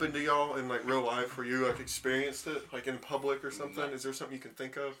happened to y'all in like real life where you like experienced it like in public or something? Is there something you can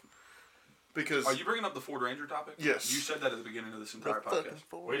think of? Because are you bringing up the Ford Ranger topic? Yes. You said that at the beginning of this entire podcast.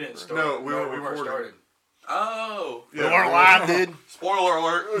 We didn't start. No, we weren't recording. recording. Oh. We weren't live, dude. Spoiler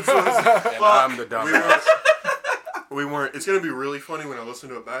alert. And I'm the dumbass. We weren't. It's gonna be really funny when I listen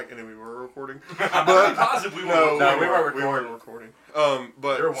to it back, and then we were recording. I'm pretty positive we were. No, we weren't We weren't recording.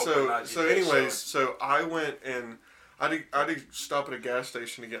 But You're so anyways, so I went and I did stop at a gas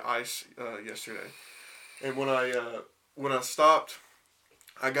station to get ice yesterday, and when I stopped,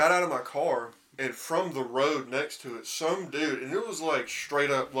 I got out of my car, and from the road next to it, some dude, and it was like straight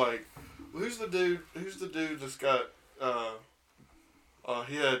up like, who's the dude that's got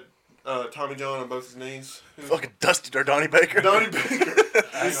he had Tommy John on both his knees. Fucking Dusty or Donnie Baker. Donnie Baker.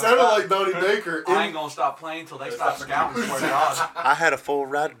 He sounded like Donnie Baker. I ain't gonna stop playing till they stop scouting. Swear to God. I had a full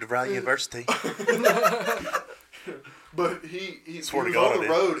ride to Raleigh University. But he was Swear to on God, the I did.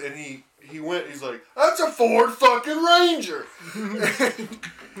 road and he's like, that's a Ford fucking Ranger.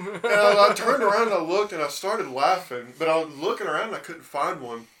 And I turned around and I looked and I started laughing, but I was looking around and I couldn't find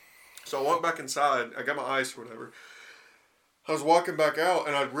one. So I walked back inside, I got my ice or whatever. I was walking back out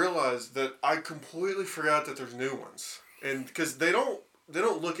and I realized that I completely forgot that there's new ones. And because they don't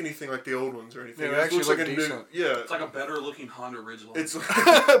look anything like the old ones or anything. Yeah, It they actually looks look like a decent. new, yeah. It's like a better looking Honda Ridgeline. It's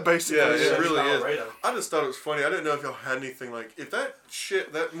Basically, yeah, it really is. Colorado. I just thought it was funny. I didn't know if y'all had anything like if that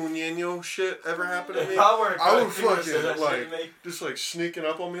Muñeño shit ever happened to me. If I were a I would coach, you would've said that fucking shit to me. just like sneaking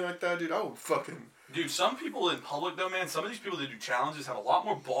up on me like that, dude. I would fucking. Dude, some people in public though, man, some of these people that do challenges have a lot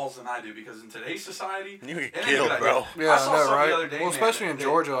more balls than I do because in today's society, You get it ain't a killed, good bro. idea. Yeah, I I saw know, something right? the other day, Well, man, especially in that-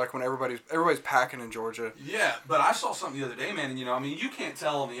 Georgia, like when everybody's packing in Georgia. Yeah, but I saw something the other day, man, and I mean, you can't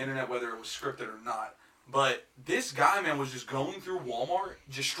tell on the internet whether it was scripted or not. But this guy, man, was just going through Walmart,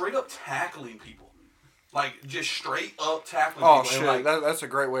 just straight up tackling people. Like, just straight up tackling Oh people. shit, And, like, that's a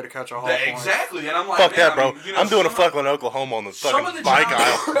great way to catch a hall that- point. exactly, and I'm like, Fuck man, that, bro. I mean, I'm doing a some- fuck in Oklahoma on the Some of the fucking bike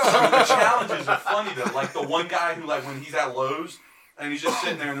challenges, aisle. some of the challenges are funny though. Like the one guy who, like, when he's at Lowe's and he's just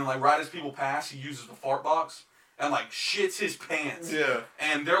sitting there, and then like right as people pass, he uses the fart box and like shits his pants. Yeah.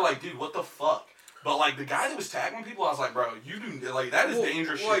 And they're like, dude, what the fuck? But like the guy that was tagging people, I was like, bro, you do like that is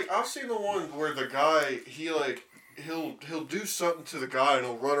dangerous shit. Like I've seen the one where the guy he'll do something to the guy and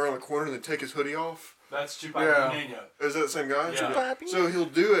he'll run around the corner and then take his hoodie off. That's Chupac Yeah. Nino. Is that the same guy? Yeah. So he'll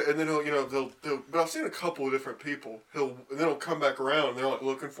do it, and then they'll. But I've seen a couple of different people. And then he'll come back around. And they're like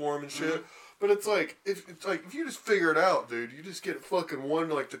looking for him and shit. Mm-hmm. But it's like if you just figure it out, dude, you just get fucking one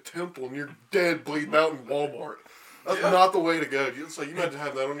to like the temple, and you're dead bleeding out in Walmart. That's not the way to go. It's like you had to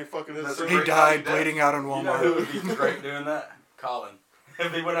have that on your fucking head. That's So a He great died guy. bleeding out in You know Walmart. who would be great doing that? Colin.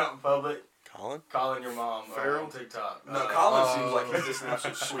 If he went out in public, Colin? calling your mom Farrell? on TikTok. No, Colin seems like he's just an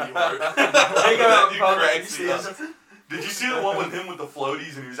absolute sweetheart. He go out in Dude public, cracks you me see up. him. Did you see the one with him with the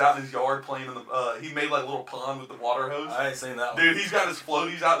floaties and he was out in his yard playing in the? He made like a little pond with the water hose. I ain't seen that one. Dude, he's got his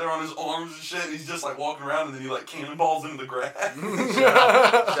floaties out there on his arms and shit, and he's just like walking around, and then he like cannonballs into the grass.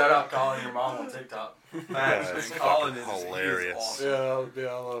 Shout out calling your mom on TikTok. That's That's Colin fucking is hilarious. Awesome. Yeah,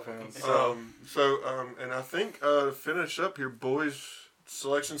 I love him. And I think to finish up here, boys,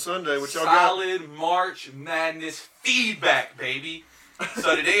 Selection Sunday. What y'all got? Solid March Madness feedback, baby.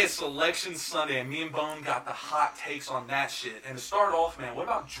 So today is Selection Sunday, and me and Bone got the hot takes on that shit. And to start off, man, what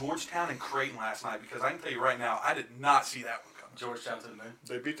about Georgetown and Creighton last night? Because I can tell you right now, I did not see that one coming. Georgetown to the moon.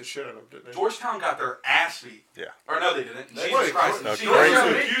 They beat the shit out of them, didn't they? Georgetown got their ass beat. Yeah. Or no, they didn't. They- Jesus wait, Christ. no, See, Creighton-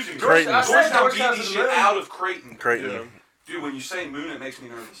 that's confusing. Creighton- I said Georgetown beat Georgetown the to the shit moon. out of Creighton. Creighton. Yeah. Dude, when you say moon, it makes me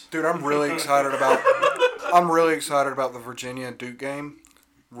nervous. Dude, I'm really excited about the Virginia and Duke game.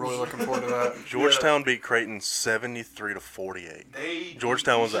 Really looking forward to that. Georgetown beat Creighton 73-48.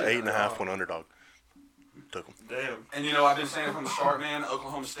 Georgetown was an 8.5-point underdog. Took them. Damn. And I've been saying from the start, man,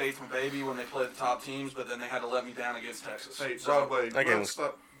 Oklahoma State's my baby when they play the top teams, but then they had to let me down against Texas. Hey, So, Broadway, That game was-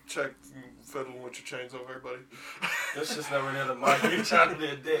 stop fiddling with your chains over everybody. This just never near the mic. You're trying to be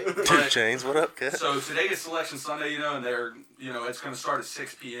a dick. Two Chains, what up, kid? So today is Selection Sunday, and it's going to start at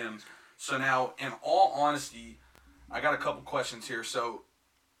 6 p.m. So now, in all honesty, I got a couple questions here. So,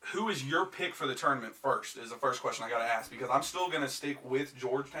 who is your pick for the tournament first? Is the first question I got to ask, because I'm still going to stick with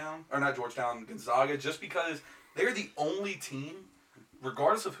Gonzaga, just because they're the only team,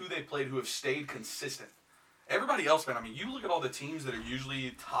 regardless of who they played, who have stayed consistent. Everybody else, man, I mean, you look at all the teams that are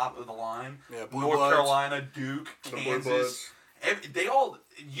usually top of the line. Yeah, North Carolina, Duke, Kansas. They all,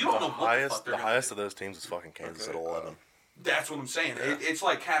 you don't know what the fuck they're The gonna highest do. of those teams is fucking Kansas at 11. That's what I'm saying. It's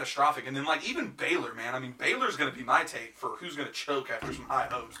like catastrophic. And then like even Baylor, man. I mean, Baylor's going to be my take for who's going to choke after some high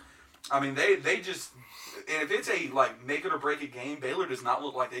hopes. I mean, they just, and if it's a like make it or break it game, Baylor does not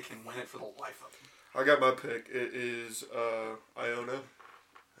look like they can win it for the life of them. I got my pick. It is Iona.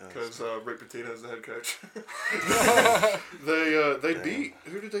 Because Rick Pitino is the head coach. They beat.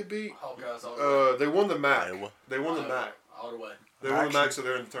 Who did they beat? Oh, guys, they won the MAC. Iowa. They won the MAC. all the way. They won the MAC, so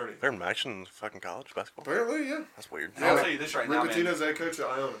they're in the tourney. They're in action in fucking college basketball. Apparently, yeah. That's weird. And I'll tell you this right now, Rick man. Pitino's head coach at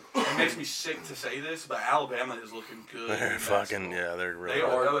Iona. It makes me sick to say this, but Alabama is looking good. They're in fucking basketball. they're really. They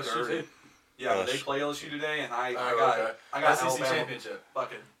are LSU dirty. too? Yeah, but they play LSU today, and I got SEC Alabama championship.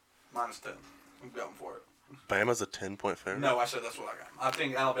 fucking -10. I'm going for it. Bama's a 10-point favorite. No, I said that's what I got. I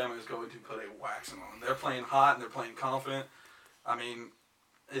think Alabama is going to put a waxing on them. They're playing hot and they're playing confident. I mean,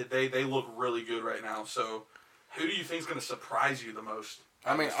 they look really good right now. So, who do you think is going to surprise you the most?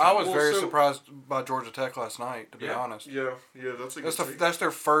 I mean, I was very surprised by Georgia Tech last night, to be honest. Yeah, that's a good pick. That's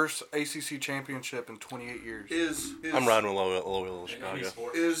their first ACC championship in 28 years. I'm riding with Loyola Chicago.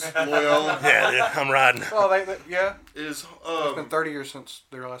 Is Loyola? Yeah, I'm riding. Oh, yeah. Is It's been 30 years since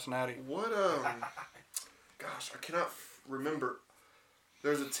their last natty. what? Gosh, I cannot remember.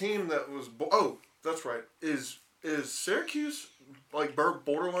 There's a team that was. That's right. Is Syracuse like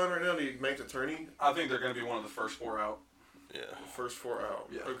borderline right now to make the tourney? I think they're going to be one of the first four out. Yeah. First four out.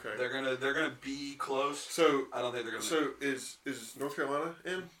 Yeah. Okay. They're gonna be close. So I don't think they're gonna. So is North Carolina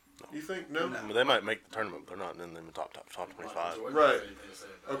in? You think no? But they might make the tournament, but they're not in the top 25. Right.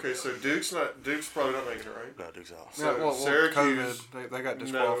 Okay, so Duke's probably not making it, right? No, Duke's out. So well, Syracuse, COVID, they got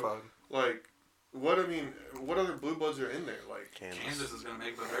disqualified. Like, what other blue bloods are in there? Like Kansas is gonna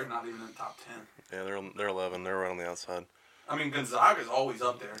make, but they're not even in the top 10. Yeah, they're 11. They're right on the outside. I mean, Gonzaga's always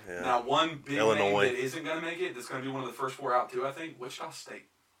up there. Yeah. Now, one big Illinois. name that isn't going to make it, that's going to be one of the first four out, too, I think, Wichita State.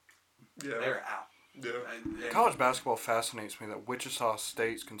 yeah, They're out. yeah. And College basketball fascinates me that Wichita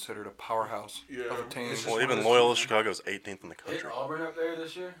State's considered a powerhouse of a team. It's just Well, one even of those Loyola teams, Chicago's 18th in the Hit country. Auburn up there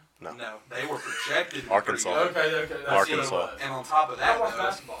this year? No. No, they were projected to be Arkansas. pretty good. Okay. That's Arkansas. what it was. And on top of that, I watch though,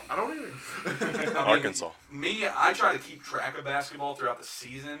 basketball. I don't even. I mean, Arkansas. Me, I try to keep track of basketball throughout the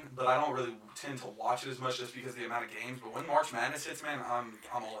season, but I don't really tend to watch it as much just because of the amount of games. But when March Madness hits, man, I'm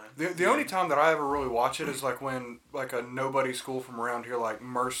all in. The only time that I ever really watch it is like when like a nobody school from around here like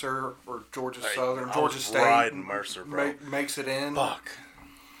Mercer or Georgia Southern, I Georgia was State riding Mercer, bro. makes it in. Fuck.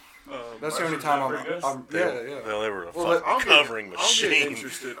 That's the only time pretty good. I'm They were a Well, fucking covering I'll machine. get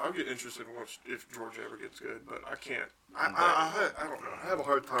interested if Georgia ever gets good, but I can't. I don't know. I have a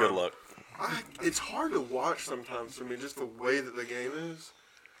hard time. Good luck. It's hard to watch sometimes for me, just the way that the game is.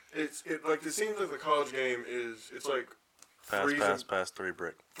 It seems like the college game is. It's like Pass, 3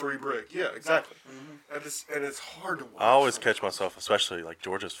 brick. 3 brick. Yeah, exactly. And it's hard to watch. I always sometimes. catch myself, especially like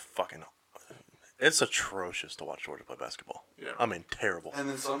Georgia's fucking. It's atrocious to watch Georgia play basketball. Yeah. I mean, terrible. And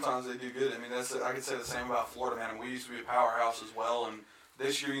then sometimes they do good. I mean, I could say the same about Florida, man. And we used to be a powerhouse as well. And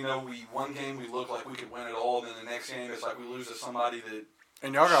this year, one game we looked like we could win it all, and then the next game it's like we lose to somebody that.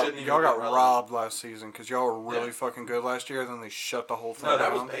 And y'all Shouldn't even got be relevant. robbed last season because y'all were really fucking good last year. Then they shut the whole thing No,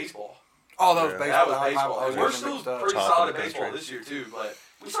 down. that was baseball. Oh, that was Yeah. baseball. That was baseball. I was We're getting still mixed up. pretty Top solid of at the baseball country. this year too, but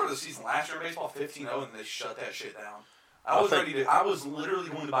we started the season last year in baseball 15-0, and they shut that shit down. I was literally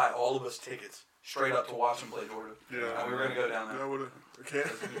going to buy all of us tickets straight up to watch them play Georgia. Yeah. And we were going to go down I there. would have. I can't.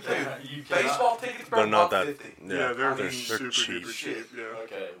 You cannot. Baseball tickets, bro, They're not that. $1.50. Yeah, they're I mean, super cheap. duper cheap. Yeah.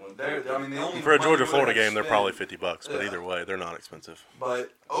 Okay. I mean, the only For a money Georgia we Florida would have game, they're spent- probably $50, but Yeah. either way, they're not expensive.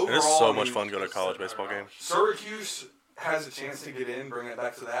 But overall, And it's so I much mean, fun to go to a college baseball game. Syracuse has a chance to get in, bring it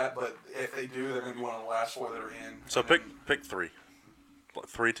back to that. But if they do, they're going to be one of the last four that are in. So And pick 3.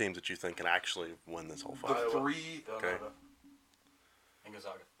 3 teams that you think can actually win this whole the fight. three. Villanova. And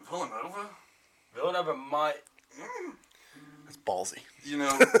Gonzaga. Villanova. Villanova might. It's ballsy. You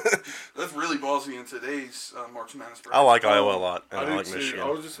know, that's really ballsy in today's March Madness. I like Iowa a lot, and I do like too. Michigan. I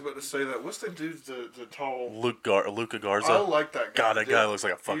was just about to say that. What's the dude, the tall? Luca Garza. I like that guy. God, that guy looks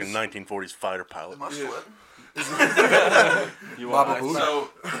like a He's- fucking 1940s fighter pilot. Am I Yeah. sweating? You Baba are. Booey. So,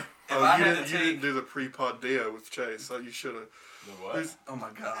 if I You had didn't to take, do the pre-pod deal with Chase. So you should have. The what? oh my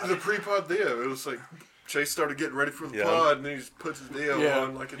god, The pre-pod deal. It was like Chase started getting ready for the pod, and he just puts his deal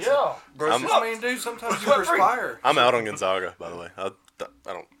on like it's I mean, dude, sometimes you perspire. I'm out on Gonzaga, by the way. I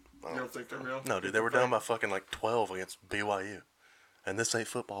don't. You don't think they're real? No, dude, they were down by fucking like 12 against BYU, and this ain't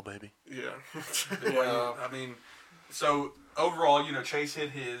football, baby. Yeah. Yeah. I mean, so overall, you know, Chase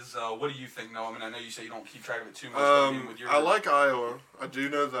hit his. What do you think? No, I mean, I know you say you don't keep track of it too much. But I mean, with your, I like Iowa. I do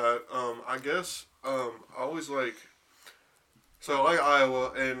know that. I guess I always like. So I like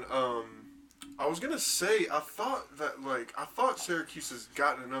Iowa, and I was gonna say I thought Syracuse has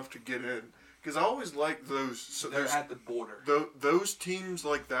gotten enough to get in. Because I always like those. So they're at the border. Those teams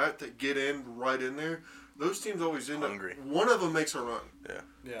like that get in right in there. Those teams always end Hungry. up. One of them makes a run.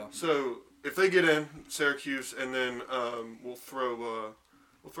 Yeah. So if they get in, Syracuse, and then we'll throw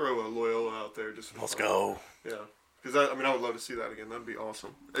a Loyola out there. Just let's go. Yeah. Because I would love to see that again. That'd be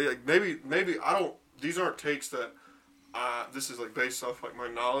awesome. Maybe I don't. These aren't takes that. This is like based off like my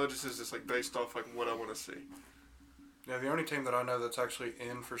knowledge. This is just like based off like what I want to see. Yeah, the only team that I know that's actually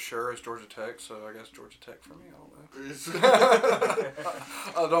in for sure is Georgia Tech, so I guess Georgia Tech for me. I don't know.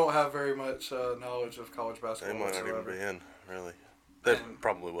 I don't have very much knowledge of college basketball. They might not whatsoever. even be in, really. They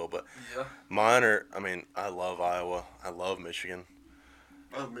probably will, but yeah. Mine are. I mean, I love Iowa. I love Michigan.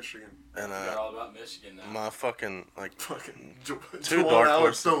 I love Michigan. And I forgot all about Michigan now. my fucking like Fucking two dark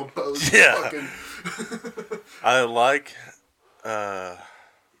horses. Yeah. I like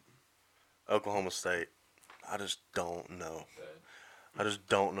Oklahoma State. I just don't know. I just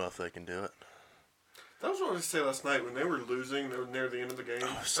don't know if they can do it. That was what I was say last night when they were losing. They were near the end of the game.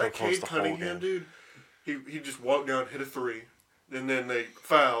 So that close Cade the whole Cunningham game. dude, he just walked down, hit a three, and then they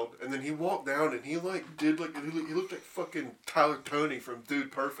fouled, and then he walked down and he looked like fucking Tyler Toney from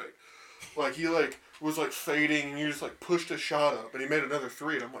Dude Perfect. Like he was fading, and you just pushed a shot up, and he made another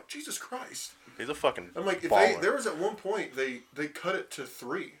three, and I'm like, Jesus Christ. He's a fucking I'm like, baller. there was at one point they cut it to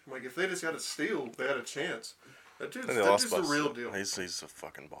three. I'm like, if they just got a steal, they had a chance. That dude's the real deal. He's a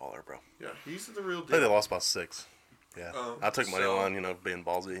fucking baller, bro. Yeah, he's the real I think they deal. lost by 6. Yeah. I took money line, being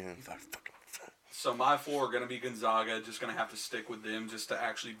ballsy and fucking. So my 4 are going to be Gonzaga. Just going to have to stick with them just to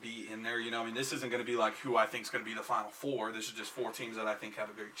actually be in there. I mean, this isn't going to be like who I think is going to be the Final 4. This is just 4 teams that I think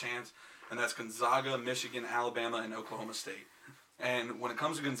have a great chance. And that's Gonzaga, Michigan, Alabama, and Oklahoma State. And when it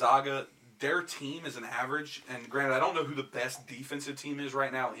comes to Gonzaga, their team is an average. And granted, I don't know who the best defensive team is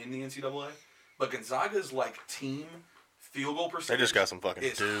right now in the NCAA. But Gonzaga's team field goal percentage. They just got some fucking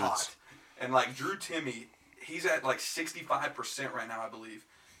is dudes. Hot. And Drew Timme, he's at 65% right now, I believe.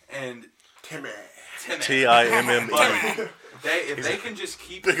 And Timme. Timme. If they can just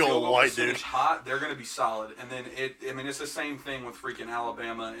keep big the field old goal white percentage dude hot, they're going to be solid. And then it's the same thing with freaking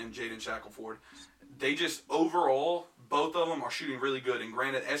Alabama and Jaden Shackelford. They just overall, both of them are shooting really good. And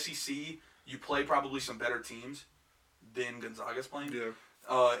granted, SEC, you play probably some better teams than Gonzaga's playing. Yeah.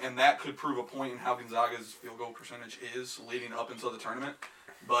 And that could prove a point in how Gonzaga's field goal percentage is leading up until the tournament.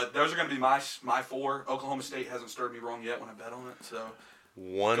 But those are going to be my 4. Oklahoma State hasn't stirred me wrong yet when I bet on it. So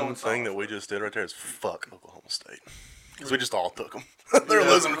one thing that we just did right there is fuck Oklahoma State. Because we just all took them. They're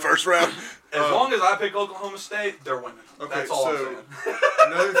losing the first round. As long as I pick Oklahoma State, they're winning. Okay, that's all I'm so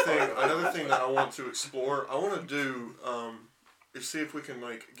saying. another thing that I want to explore, I want to do is see if we can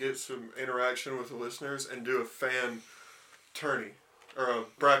get some interaction with the listeners and do a fan tourney or a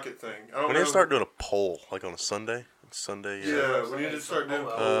bracket thing. I don't We know. need to start doing a poll on a Sunday. Sunday. Yeah, we need to start doing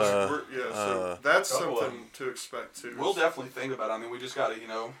polls. So that's something to expect too. We'll definitely think about it. I mean, we just got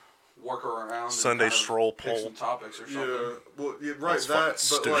to work around. Sunday and stroll pick poll. some topics or something. Yeah, well, right.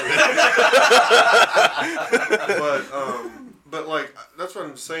 That's But that's what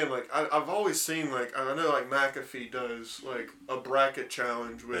I'm saying. I've always seen I know McAfee does a bracket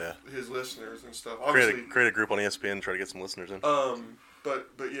challenge with his listeners and stuff. Obviously, create a group on ESPN and try to get some listeners in. But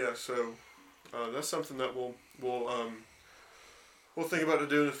yeah, so that's something that we'll think about to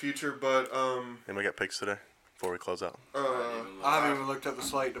do in the future. But Anybody got picks today before we close out? I haven't even looked at the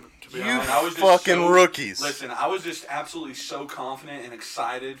slate to be You honest. I was just fucking rookies. Listen, I was just absolutely so confident and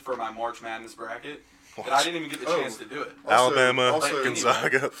excited for my March Madness bracket that I didn't even get the chance to do it. Alabama, also,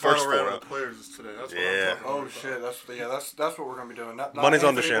 Gonzaga, first final 4 round out. of players is today. That's what Yeah. I'm talking about. Shit, that's what we're gonna be doing. Not Money's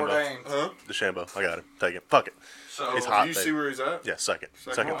on Anthony DeChambeau. Bourdain. Huh? DeChambeau. I got it. Take it. Fuck it. So It's hot. Do you see where he's at? Yeah, second,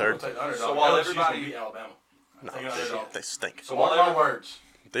 Second. third. So while everybody- beat Alabama. No, Take it underdog. they stink. So Mark while my words.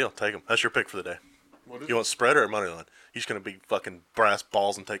 Deal. Take them. That's your pick for the day. What is You want spread or money line? You just gonna be fucking brass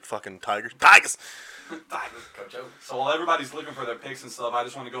balls and take fucking Tigers? Tigers. Coach O. So while everybody's looking for their picks and stuff, I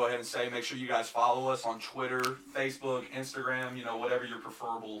just want to go ahead and say, make sure you guys follow us on Twitter, Facebook, Instagram, whatever your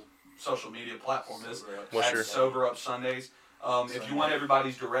preferable social media platform is. What's At your- Sober Up Sundays. If you want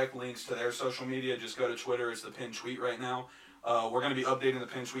everybody's direct links to their social media, just go to Twitter. It's the pinned tweet right now. We're going to be updating the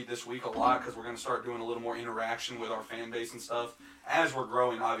pin tweet this week a lot because we're going to start doing a little more interaction with our fan base and stuff as we're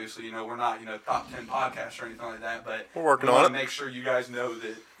growing. Obviously, we're not top 10 podcasts or anything like that, but we're working we on want it. to make sure you guys know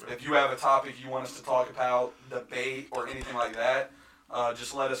that if you have a topic you want us to talk about, debate, or anything like that,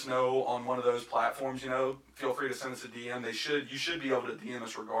 just let us know on one of those platforms. Feel free to send us a DM. You should be able to DM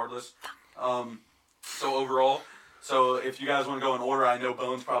us regardless. So overall. So if you guys want to go in order, I know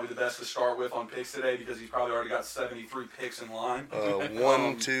Bone's probably the best to start with on picks today because he's probably already got 73 picks in line.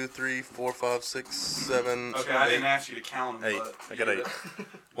 1, 2, 3, 4, 5, 6, 7. Okay, I didn't ask you to count them. 8. But I got 8.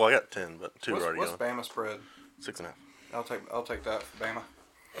 Well, I got 10, but 2 are already What's gone. Bama spread? 6.5. I'll take that for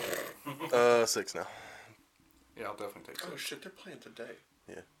Bama. 6 now. Yeah, I'll definitely take Oh that. shit, they're playing today.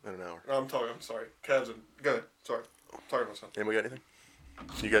 Yeah, in an hour. No, I'm sorry. Cavs and go ahead. Sorry. Sorry myself. Anybody got anything?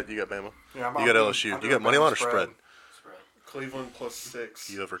 You got Bama. Yeah, You got LSU. I'm You got doing money Bama line or spread? Spread. Cleveland +6.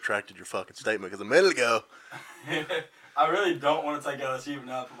 You have retracted your fucking statement because a minute ago. I really don't want to take LSU, but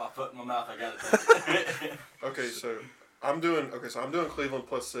now I put my foot in my mouth. I got to take it. Okay, so I'm doing Cleveland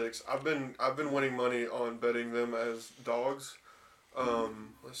 +6. I've been winning money on betting them as dogs.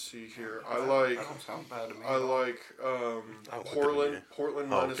 Let's see here. That don't sound bad to me. I like Portland.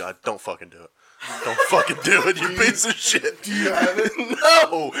 Portland Oh minus. God! Don't fucking do it. Don't fucking do it, you piece of shit. Do you have it?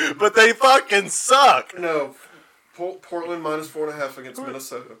 No, but they fucking suck. No. Portland -4.5 against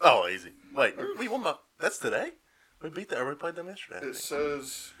Minnesota. Oh, easy. Wait, we won by. That's today. We beat them. We played them yesterday. I It think.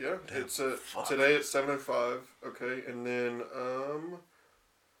 says Damn, it's fuck. today at 7:05. Okay, and then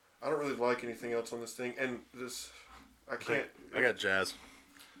I don't really like anything else on this thing, and this I can't. I got Jazz.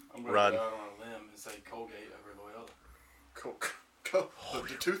 I'm going to Rod. go out on a limb and say Colgate over Loyola.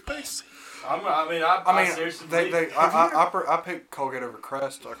 The toothpaste. I seriously think I picked Colgate over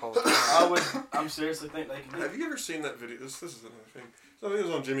Crest. I call it. I'm seriously think they can do Have it. you ever seen that video? This is another thing. So I think it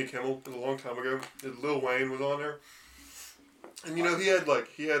was on Jimmy Kimmel. It was a long time ago. Lil Wayne was on there, and he had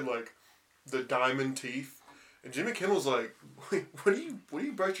like the diamond teeth, and Jimmy Kimmel's like, "Wait, what do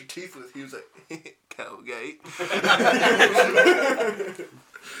you brush your teeth with?" He was like, "Colgate."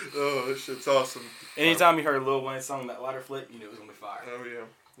 Oh, this shit's awesome. Anytime you heard Lil Wayne song that lighter flick, you knew it was gonna be fire. Oh yeah.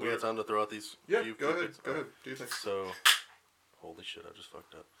 We got time to throw out these. Yeah, few go ahead. picks? Go ahead. Do you think? So, holy shit! I just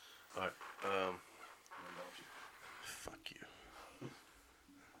fucked up. All right. Fuck you.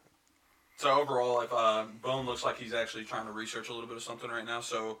 So overall, if Bone looks like he's actually trying to research a little bit of something right now,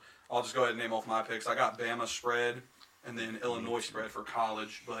 so I'll just go ahead and name off my picks. I got Bama spread and then Illinois spread for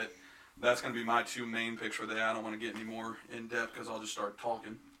college, but that's going to be my 2 main picks for that. I don't want to get any more in depth because I'll just start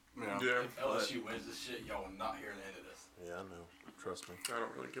talking. Yeah. Yeah. If LSU wins this shit, y'all will not hear the end of this. Yeah, I know. Trust me. I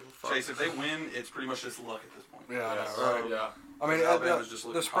don't really give a fuck. Chase, if they win, it's pretty much just luck at this point. Yeah, I know, So, right? yeah. I mean, Alabama's just the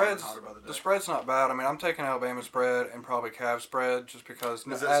looking spread's hotter and hotter by the day. spread's not bad. I mean, I'm taking Alabama spread and probably Cavs spread just because,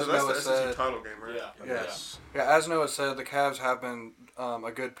 Is as that, so that's Noah the SEC said, title game, right? Yeah. yes, yeah, as Noah said, the Cavs have been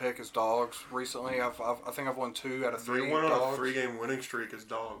a good pick as dogs recently. I think I've won 2 out of 3 They went on dogs. a 3-game winning streak as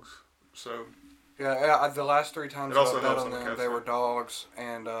dogs. So Yeah, the last 3 times It also I bet helps on on the them, Cavs they were side. dogs,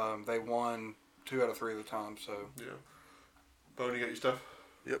 and they won 2 out of 3 of the time. So yeah. Bone, you got your stuff?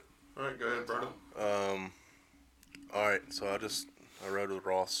 Yep. All right, go ahead, Brandon. All right. So I rode with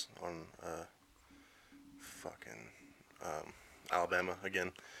Ross on Alabama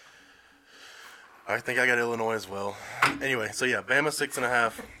again. I think I got Illinois as well. Anyway, so yeah, Bama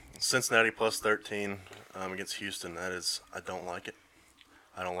 6.5, Cincinnati +13 against Houston. I don't like it.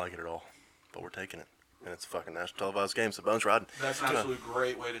 I don't like it at all. But we're taking it. And it's a fucking national televised game, so Bone's riding. That's an absolute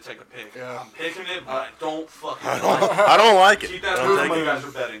great way to take a pick. Yeah. I'm picking it, but I don't fucking I like it. don't like it. Keep that But moving I'm when you taking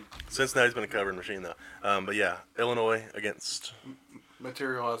guys are betting. Cincinnati's been a covering machine, though. But yeah, Illinois against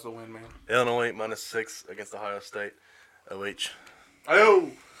materialize the win, man. Illinois -6 against Ohio State. OH.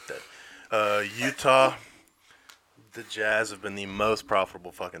 Oh, Utah. The Jazz have been the most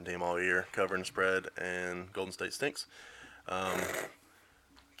profitable fucking team all year, covering spread, and Golden State stinks.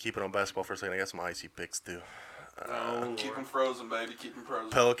 Keep it on basketball for a second. I got some icy picks too. Keep them frozen, baby. Keep them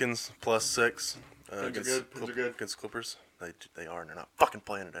frozen. Pelicans +6 are against good. Pins are good. against Clippers. They are, and they're not fucking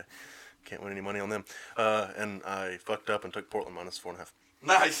playing today. Can't win any money on them. And I fucked up and took Portland -4.5.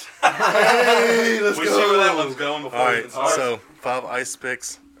 Nice. Hey, let's we go. see where that one's going before All it right, even starts. so 5 ice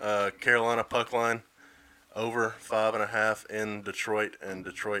picks. Carolina puck line over 5.5 in Detroit, and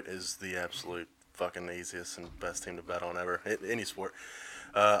Detroit is the absolute fucking easiest and best team to bet on ever in any sport.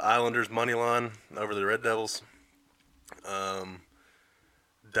 Islanders money line over the Red Devils.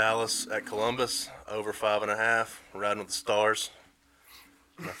 Dallas at Columbus over 5.5, riding with the Stars.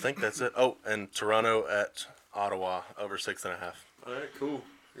 And I think that's it. Oh, and Toronto at Ottawa over 6.5. All right, cool.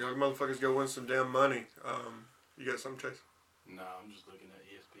 Y'all motherfuckers go win some damn money. You got something, Chase? No, I'm just looking at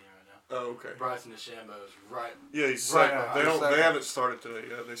ESPN right now. Oh, okay. Bryson DeChambeau is right. Yeah, he's Right second. now, They don't. second. They haven't started today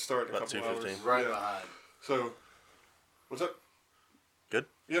yet. They start in a About couple hours. 2:15. Right Yeah. behind. So, what's up? Good?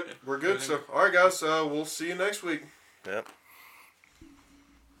 Yep, we're good. So, all right, guys. We'll see you next week. Yep.